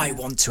passion. I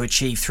want to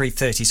achieve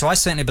 3:30, so I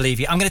certainly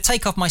believe you. I'm going to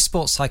take off my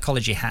sports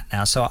psychology hat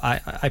now, so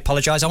I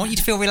apologise. I want you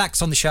to feel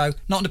relaxed on the show,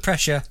 not under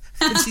pressure.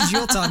 This is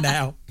your time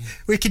now.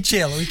 We can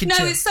chill. No,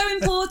 it's so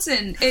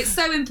important. It's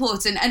so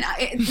important. And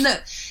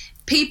look,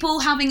 people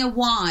having a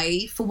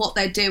why for what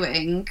they're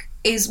doing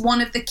is one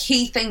of the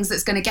key things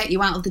that's going to get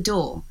you out of the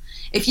door.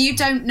 If you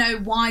don't know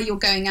why you're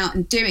going out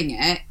and doing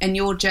it, and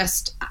you're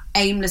just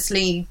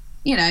aimlessly,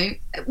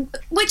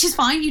 which is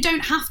fine. You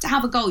don't have to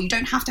have a goal. You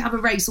don't have to have a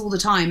race all the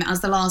time. As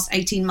the last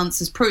 18 months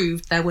has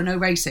proved, there were no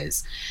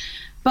races.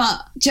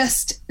 But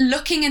just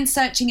looking and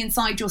searching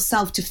inside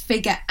yourself to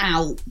figure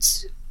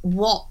out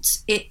what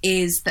it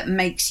is that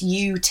makes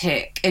you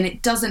tick. And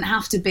it doesn't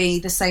have to be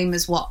the same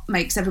as what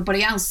makes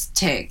everybody else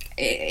tick.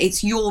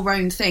 It's your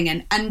own thing.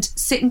 And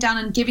sitting down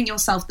and giving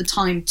yourself the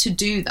time to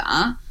do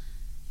that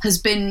has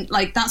been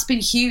that's been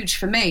huge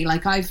for me.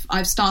 Like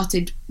I've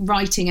started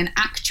writing an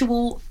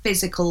actual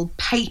physical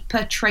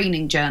paper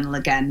training journal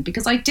again,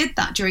 because I did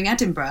that during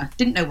Edinburgh.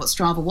 Didn't know what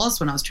Strava was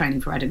when I was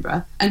training for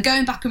Edinburgh. And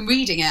going back and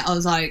reading it, I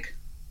was like,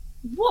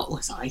 what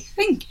was I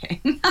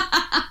thinking?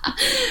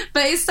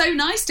 But it's so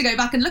nice to go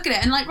back and look at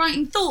it, and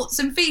writing thoughts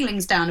and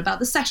feelings down about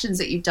the sessions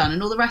that you've done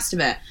and all the rest of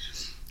it.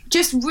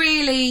 Just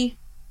really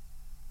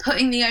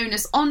putting the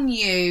onus on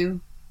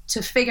you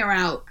to figure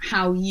out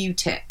how you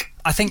tick.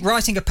 I think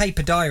writing a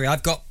paper diary,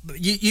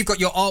 you've got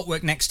your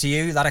artwork next to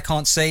you that I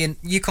can't see, and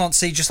you can't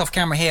see just off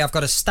camera here. I've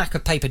got a stack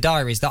of paper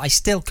diaries that I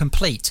still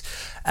complete.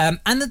 And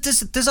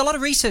there's a lot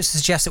of research to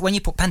suggest that when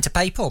you put pen to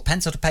paper or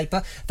pencil to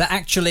paper, that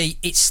actually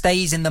it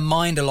stays in the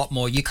mind a lot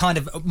more. You're kind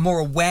of more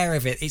aware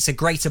of it. It's a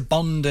greater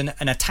bond and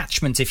an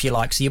attachment, if you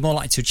like. So you're more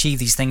likely to achieve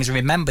these things and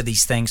remember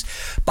these things.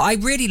 But I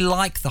really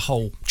like the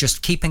whole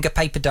just keeping a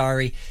paper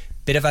diary,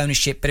 bit of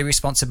ownership, bit of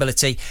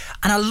responsibility.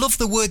 And I love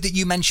the word that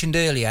you mentioned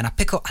earlier, and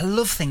I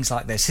love things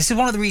like this. This is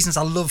one of the reasons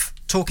I love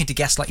talking to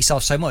guests like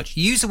yourself so much.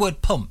 You use the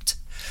word pumped,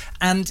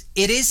 and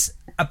it is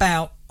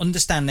about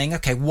understanding,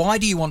 okay, why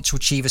do you want to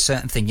achieve a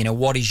certain thing?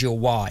 What is your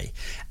why?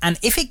 And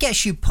if it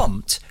gets you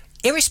pumped,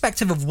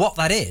 irrespective of what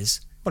that is,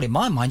 well, in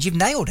my mind, you've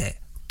nailed it.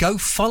 Go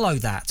follow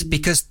that,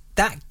 because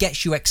that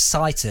gets you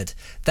excited.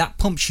 That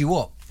pumps you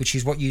up, which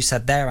is what you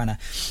said there, Anna.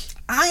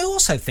 I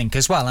also think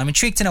as well, I'm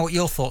intrigued to know what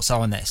your thoughts are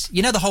on this.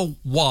 The whole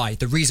why,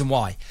 the reason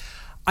why.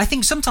 I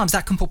think sometimes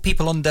that can put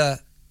people under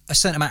a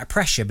certain amount of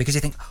pressure, because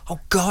you think, oh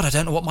God, I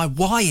don't know what my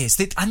why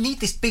is. I need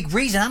this big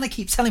reason. Anna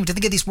keeps telling me to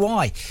think of this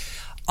why.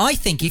 I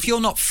think if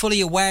you're not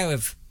fully aware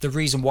of the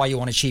reason why you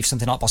want to achieve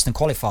something like Boston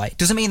Qualify, it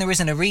doesn't mean there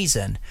isn't a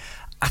reason.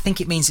 I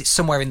think it means it's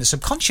somewhere in the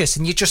subconscious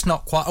and you're just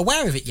not quite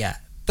aware of it yet.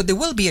 But there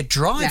will be a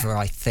driver,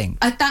 I think.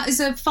 That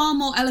is a far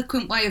more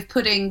eloquent way of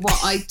putting what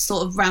I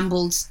sort of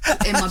rambled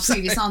in my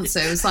previous answer.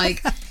 It was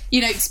like,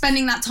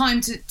 spending that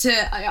time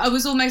I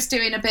was almost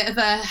doing a bit of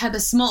a Heather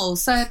Small,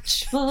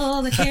 search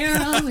for the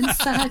hero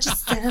inside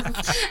yourself.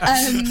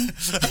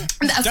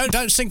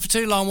 Don't sing for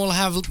too long. We'll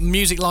have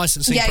music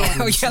licensing problems.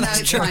 No,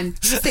 it's fine.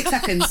 6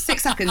 seconds.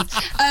 6 seconds.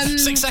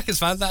 6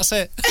 seconds, man. That's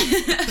it.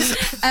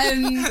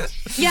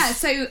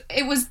 So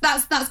it was.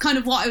 That's kind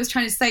of what I was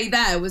trying to say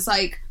there. Was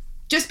like,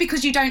 just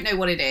because you don't know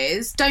what it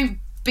is, don't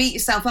beat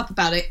yourself up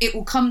about it. It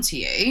will come to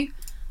you.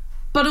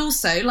 But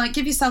also, like,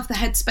 give yourself the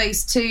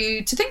headspace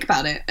to think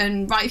about it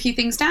and write a few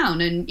things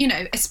down. And,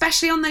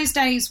 especially on those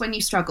days when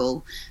you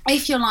struggle,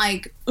 if you're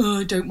like,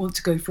 I don't want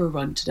to go for a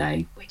run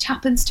today, which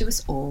happens to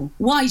us all.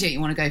 Why don't you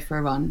want to go for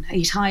a run? Are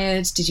you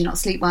tired? Did you not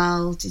sleep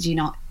well? Did you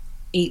not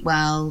eat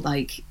well?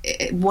 Like,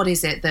 what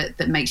is it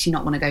that makes you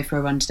not want to go for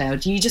a run today? Or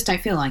do you just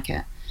don't feel like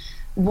it?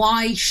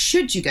 Why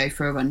should you go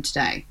for a run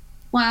today?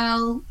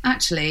 Well,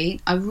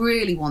 actually, I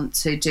really want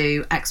to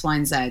do X, Y,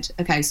 and Z.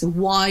 Okay, so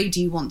why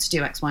do you want to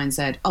do X, Y, and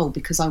Z? Oh,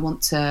 because I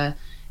want to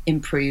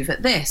improve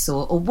at this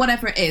or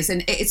whatever it is.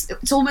 And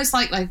it's almost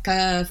like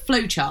a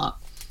flow chart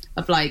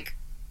of like,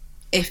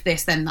 if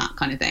this, then that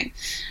kind of thing.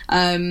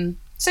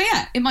 So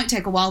yeah, it might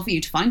take a while for you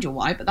to find your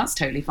why, but that's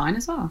totally fine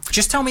as well.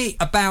 Just tell me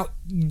about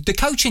the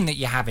coaching that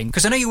you're having,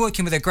 because I know you're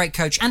working with a great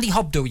coach, Andy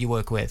Hobdell you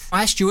work with.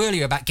 I asked you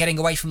earlier about getting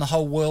away from the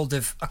whole world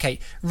of,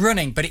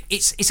 running, but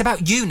it's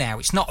about you now.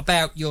 It's not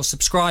about your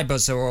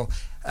subscribers or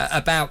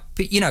about,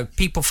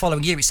 people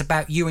following you. It's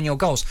about you and your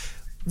goals.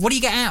 What do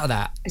you get out of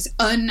that? It's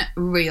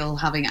unreal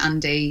having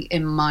Andy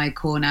in my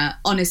corner.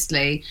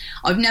 Honestly,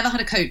 I've never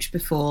had a coach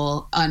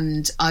before,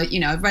 and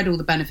I've read all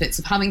the benefits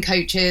of having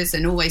coaches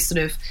and always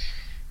sort of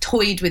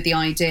toyed with the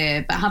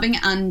idea, but having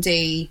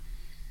Andy,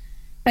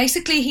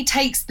 basically he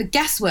takes the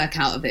guesswork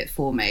out of it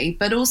for me,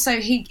 but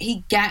also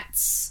he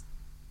gets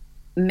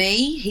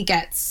me, he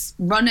gets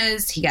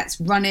runners, he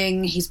gets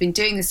running. He's been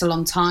doing this a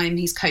long time.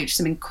 He's coached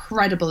some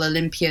incredible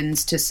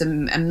Olympians to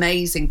some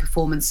amazing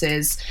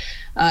performances,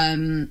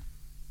 and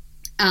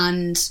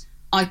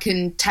I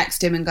can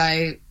text him and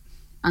go,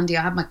 Andy,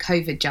 I had my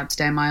COVID jab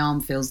today and my arm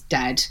feels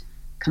dead.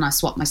 Can I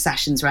swap my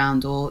sessions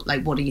around, or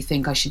like, what do you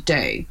think I should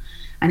do?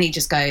 And he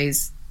just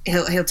goes,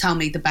 he'll tell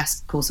me the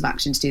best course of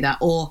action to do that.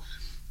 Or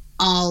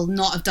I'll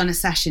not have done a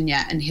session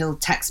yet, and he'll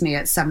text me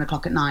at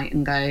 7:00 at night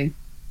and go,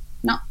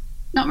 not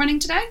running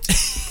today.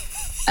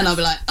 And I'll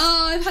be like,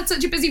 I've had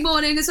such a busy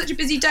morning and such a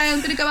busy day, I'm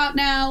going to go out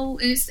now.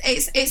 And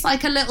it's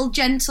like a little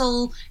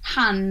gentle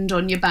hand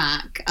on your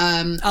back.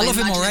 I love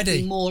him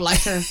already. More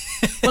like I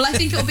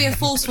think it'll be a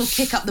forceful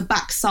kick up the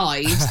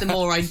backside the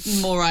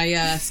more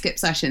I skip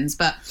sessions.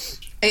 But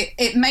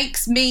it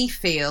makes me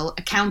feel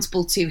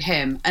accountable to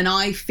him, and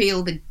I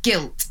feel the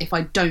guilt if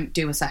I don't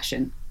do a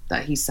session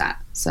that he's set.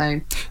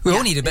 So we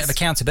all need a bit of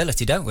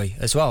accountability, don't we,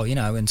 as well,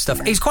 and stuff.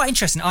 Yeah. It was quite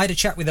interesting. I had a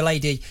chat with a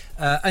lady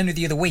only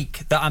the other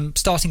week that I'm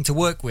starting to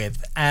work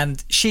with,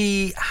 and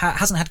she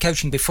hasn't had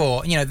coaching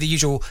before. The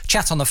usual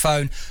chat on the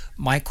phone.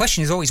 My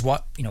question is always,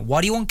 why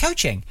do you want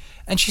coaching?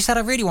 And she said,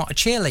 I really want a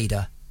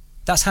cheerleader.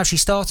 That's how she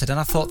started, and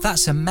I thought,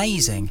 that's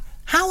amazing.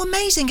 How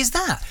amazing is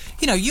that?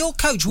 Your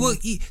coach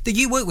that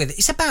you work with,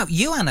 it's about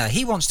you, Anna.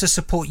 He wants to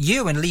support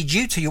you and lead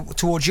you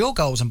towards your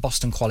goals and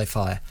Boston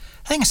Qualifier.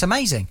 I think it's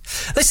amazing.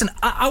 Listen,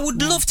 I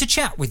would love to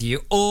chat with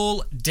you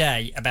all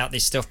day about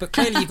this stuff, but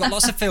clearly you've got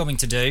lots of filming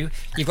to do.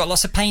 You've got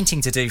lots of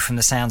painting to do from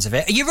the sounds of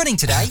it. Are you running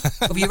today?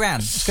 Or have you ran?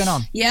 What's going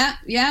on? Yeah,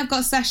 I've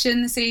got a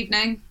session this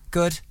evening.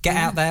 Good. Get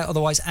out there,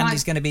 otherwise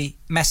Andy's going to be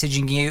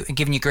messaging you and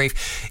giving you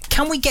grief.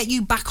 Can we get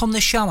you back on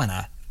the show,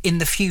 Anna, in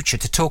the future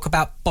to talk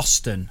about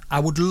Boston? I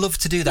would love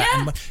to do that.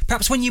 Yeah. And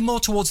perhaps when you're more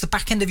towards the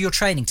back end of your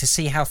training to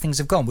see how things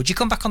have gone. Would you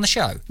come back on the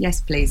show?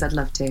 Yes, please. I'd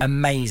love to.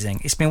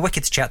 Amazing. It's been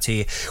wicked to chat to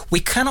you.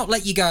 We cannot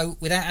let you go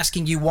without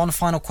asking you one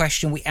final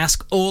question. We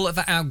ask all of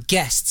our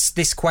guests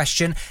this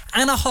question.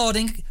 Anna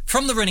Harding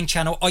from the Running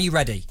Channel, are you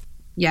ready?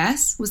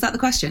 Yes. Was that the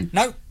question?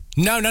 No.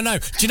 No. Do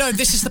you know,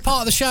 this is the part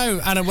of the show,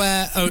 Anna,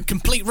 where a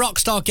complete rock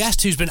star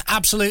guest who's been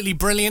absolutely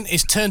brilliant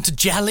is turned to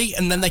jelly,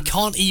 and then they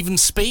can't even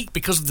speak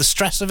because of the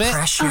stress of it.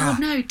 Pressure. Oh,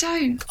 no,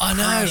 don't. I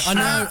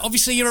know.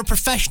 Obviously, you're a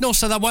professional,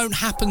 so that won't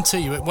happen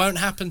to you. It won't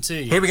happen to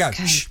you. Here we go.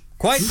 Okay. Shh.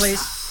 Quiet,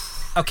 please.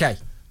 Okay.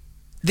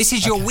 This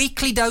is your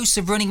weekly dose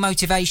of running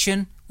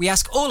motivation. We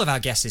ask all of our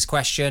guests this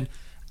question.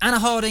 Anna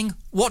Harding,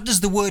 what does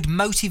the word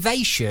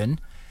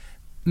motivation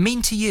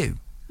mean to you?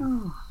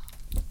 Oh,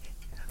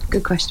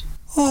 good question.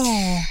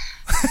 Oh.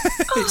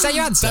 Is that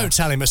your answer? Don't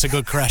tell him it's a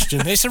good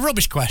question. It's a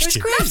rubbish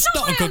question. It's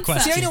not a good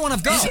question. It's the only one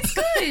I've got.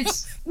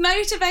 It's good.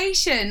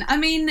 Motivation,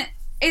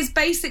 is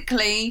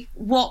basically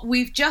what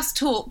we've just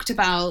talked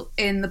about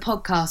in the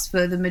podcast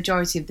for the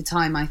majority of the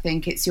time. I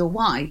think it's your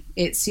why.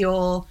 It's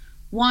your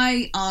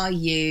why are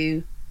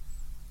you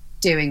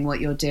doing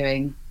what you're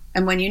doing?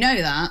 And when you know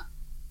that,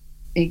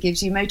 it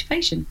gives you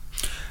motivation.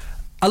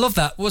 I love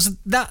that.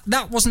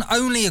 That wasn't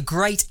only a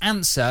great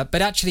answer,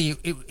 but actually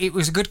it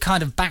was a good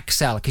kind of back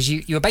sell, because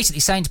you were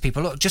basically saying to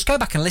people, look, just go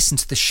back and listen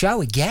to the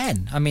show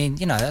again. I mean,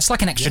 that's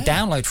like an extra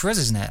download for us,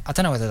 isn't it? I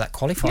don't know whether that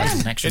qualifies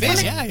as an extra download. It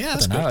is,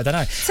 yeah. I don't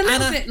know. It's a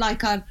little bit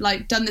like I've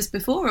done this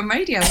before on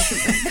radio or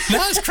something.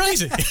 No, it's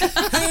crazy.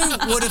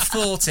 Who would have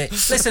thought it?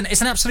 Listen,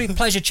 it's an absolute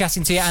pleasure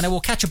chatting to you, Anna. We'll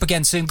catch up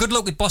again soon. Good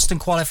luck with Boston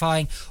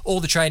qualifying,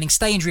 all the training.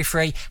 Stay injury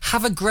free.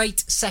 Have a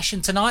great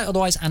session tonight.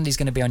 Otherwise, Andy's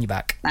going to be on your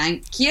back.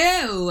 Thank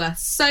you.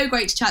 So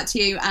great to chat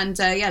to you, and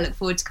look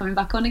forward to coming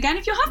back on again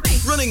if you'll have me.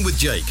 Running with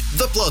Jake,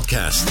 the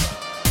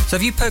podcast. So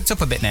have you perked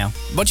up a bit now?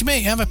 What do you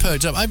mean? Have I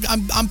perked up?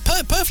 I'm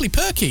perfectly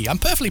perky. I'm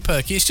perfectly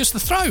perky. It's just the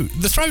throat.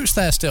 The throat's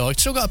there still. I've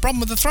still got a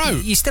problem with the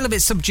throat. You're still a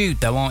bit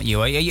subdued, though, aren't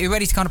you? Are you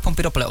ready to kind of pump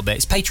it up a little bit?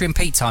 It's Patreon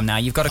Pete time now.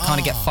 You've got to kind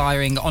of get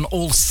firing on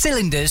all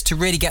cylinders to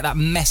really get that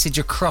message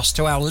across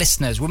to our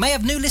listeners. We may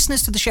have new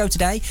listeners to the show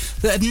today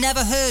that have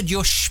never heard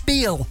your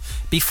spiel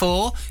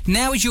before.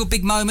 Now is your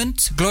big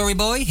moment. Glory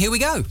boy, here we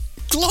go.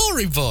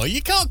 Glory boy?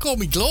 You can't call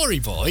me glory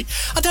boy.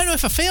 I don't know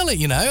if I feel it.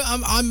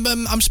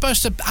 I'm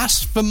supposed to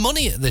ask for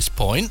money at this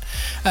point.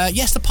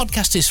 Yes, the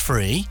podcast is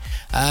free,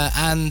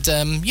 and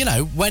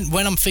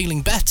when I'm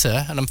feeling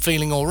better and I'm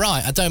feeling all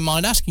right, I don't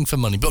mind asking for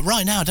money. But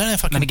right now, I don't know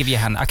if I can. Let me give you a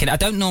hand. I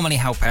don't normally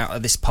help out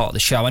at this part of the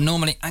show. Hang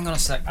on a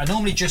sec. I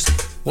normally just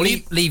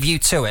leave you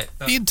to it.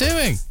 What are you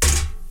doing?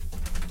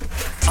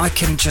 I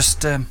can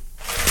just.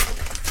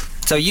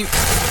 So you.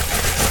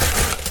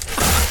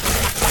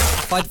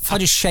 If I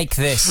just shake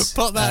this,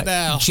 put that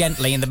down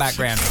gently in the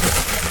background. Put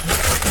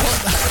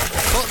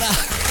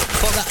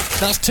that.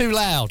 That's too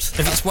loud.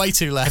 That's way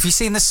too loud. Have you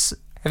seen this?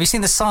 Have you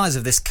seen the size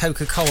of this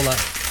Coca-Cola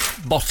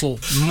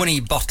bottle, money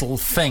bottle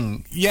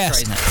thing?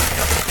 Yes.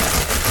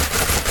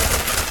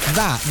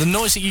 The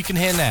noise that you can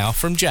hear now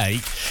from Jake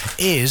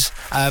is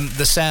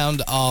the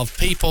sound of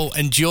people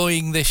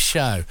enjoying this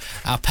show.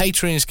 Our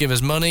patrons give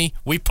us money.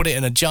 We put it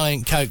in a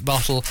giant Coke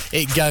bottle.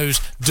 It goes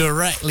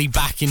directly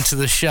back into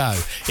the show.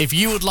 If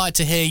you would like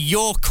to hear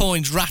your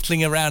coins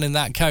rattling around in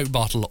that Coke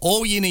bottle,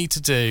 all you need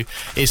to do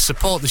is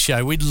support the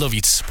show. We'd love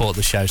you to support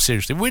the show,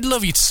 seriously. We'd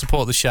love you to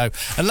support the show.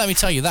 And let me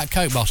tell you, that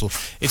Coke bottle,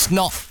 there's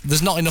not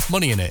enough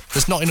money in it.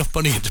 There's not enough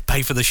money to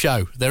pay for the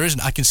show. There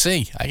isn't. I can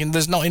see.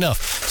 There's not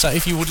enough. So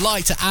if you would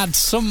like to add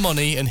some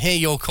money and hear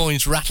your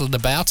coins rattled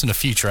about in a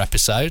future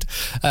episode,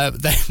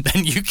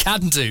 then you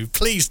can do.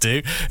 Please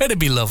do. It'd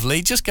be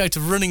lovely. Just go to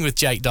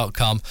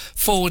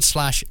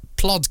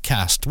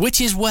runningwithjake.com/plodcast,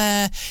 which is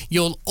where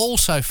you'll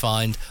also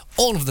find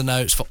all of the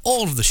notes for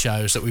all of the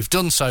shows that we've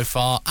done so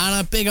far,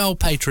 and a big old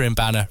Patreon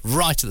banner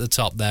right at the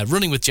top there,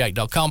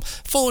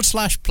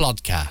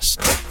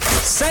 runningwithjake.com/plodcast.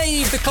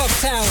 Save the clock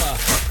tower!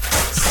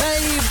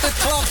 Save the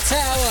clock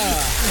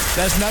tower!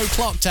 There's no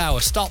clock tower,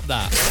 stop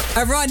that.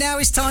 And right now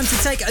it's time to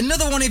take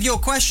another one of your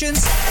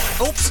questions.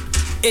 Oops.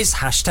 Is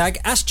hashtag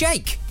Ask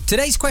Jake.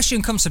 Today's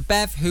question comes from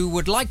Bev, who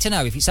would like to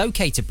know if it's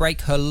okay to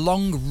break her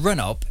long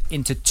run-up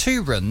into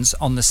 2 runs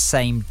on the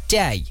same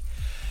day.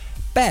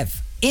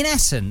 Bev, in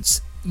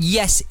essence,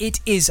 yes, it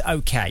is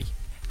okay.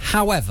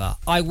 However,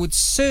 I would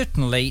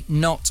certainly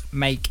not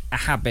make a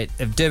habit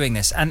of doing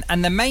this. And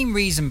the main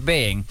reason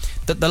being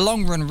that the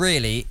long run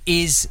really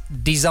is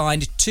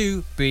designed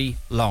to be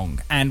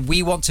long. And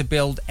we want to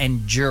build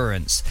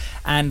endurance.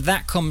 And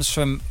that comes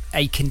from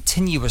a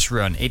continuous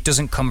run. It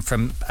doesn't come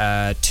from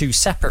 2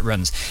 separate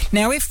runs.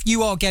 Now, if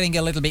you are getting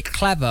a little bit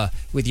clever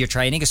with your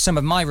training, as some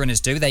of my runners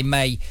do, they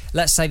may,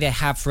 let's say they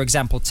have, for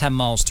example, 10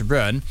 miles to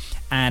run,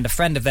 and a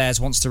friend of theirs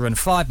wants to run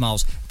 5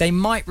 miles. They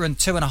might run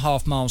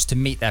 2.5 miles to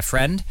meet their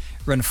friend,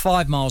 run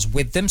 5 miles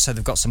with them, so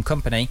they've got some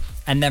company,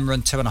 and then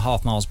run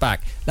 2.5 miles back.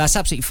 That's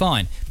absolutely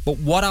fine. But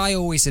what I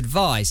always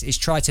advise is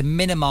try to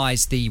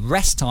minimise the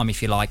rest time,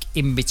 if you like,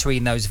 in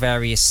between those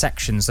various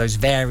sections, those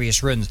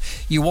various runs.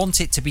 You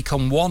want it to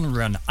become one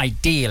run,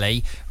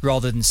 ideally,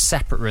 rather than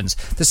separate runs.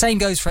 The same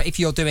goes for if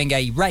you're doing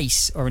a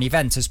race or an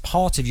event as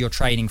part of your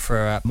training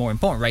for a more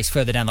important race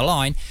further down the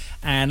line,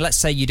 and let's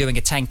say you're doing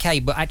a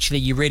 10k, but actually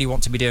you really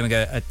want to be doing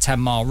a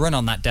 10-mile run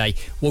on that day.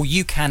 Well,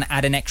 you can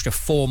add an extra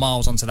 4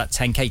 miles onto that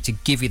 10k to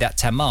give you that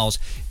 10 miles,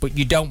 but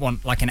you don't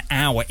want like an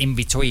hour in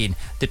between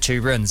the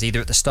 2 runs,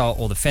 either at the start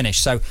or the finish.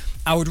 So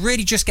I would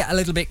really just get a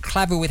little bit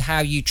clever with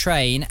how you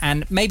train,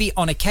 and maybe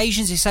on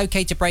occasions it's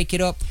okay to break it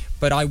up,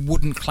 but I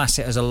wouldn't class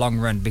it as a long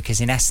run,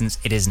 because in essence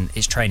it isn't.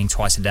 It's training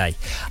twice a day.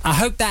 I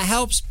hope that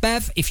helps,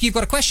 Bev. If you've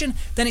got a question,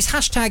 then it's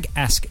hashtag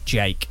Ask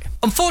Jake.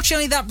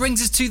 Unfortunately, that brings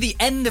us to the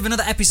end of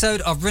another episode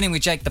of Running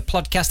with Jake, the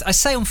podcast. I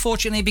say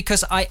unfortunately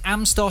because I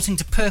am starting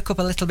to perk up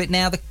a little bit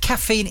now. The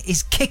caffeine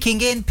is kicking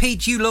in.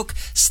 Pete, you look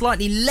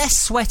slightly less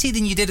sweaty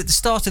than you did at the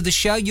start of the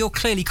show. You're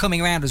clearly coming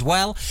around as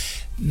well.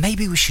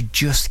 Maybe we should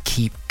just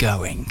keep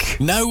going.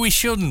 No, we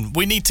shouldn't.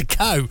 We need to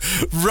go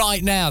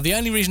right now. The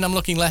only reason I'm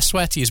looking less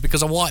sweaty is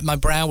because I wiped my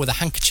brow with a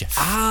handkerchief.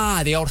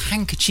 Ah, the old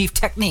handkerchief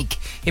technique.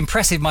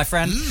 Impressive, my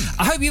friend.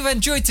 I hope you've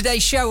enjoyed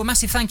today's show. A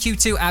massive thank you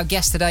to our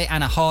guest today,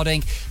 Anna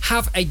Harding.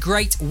 Have a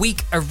great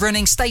week of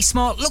running. Stay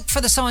smart, look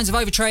for the signs of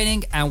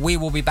overtraining, and we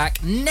will be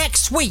back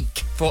next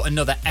week for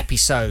another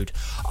episode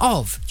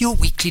of your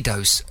weekly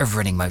dose of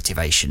running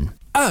motivation.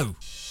 Oh,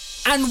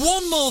 and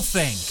one more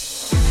thing.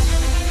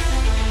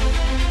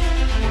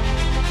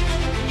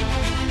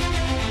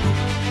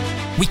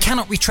 We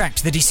cannot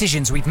retract the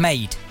decisions we've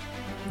made.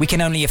 We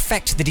can only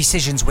affect the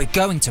decisions we're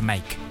going to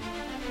make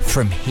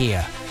from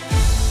here.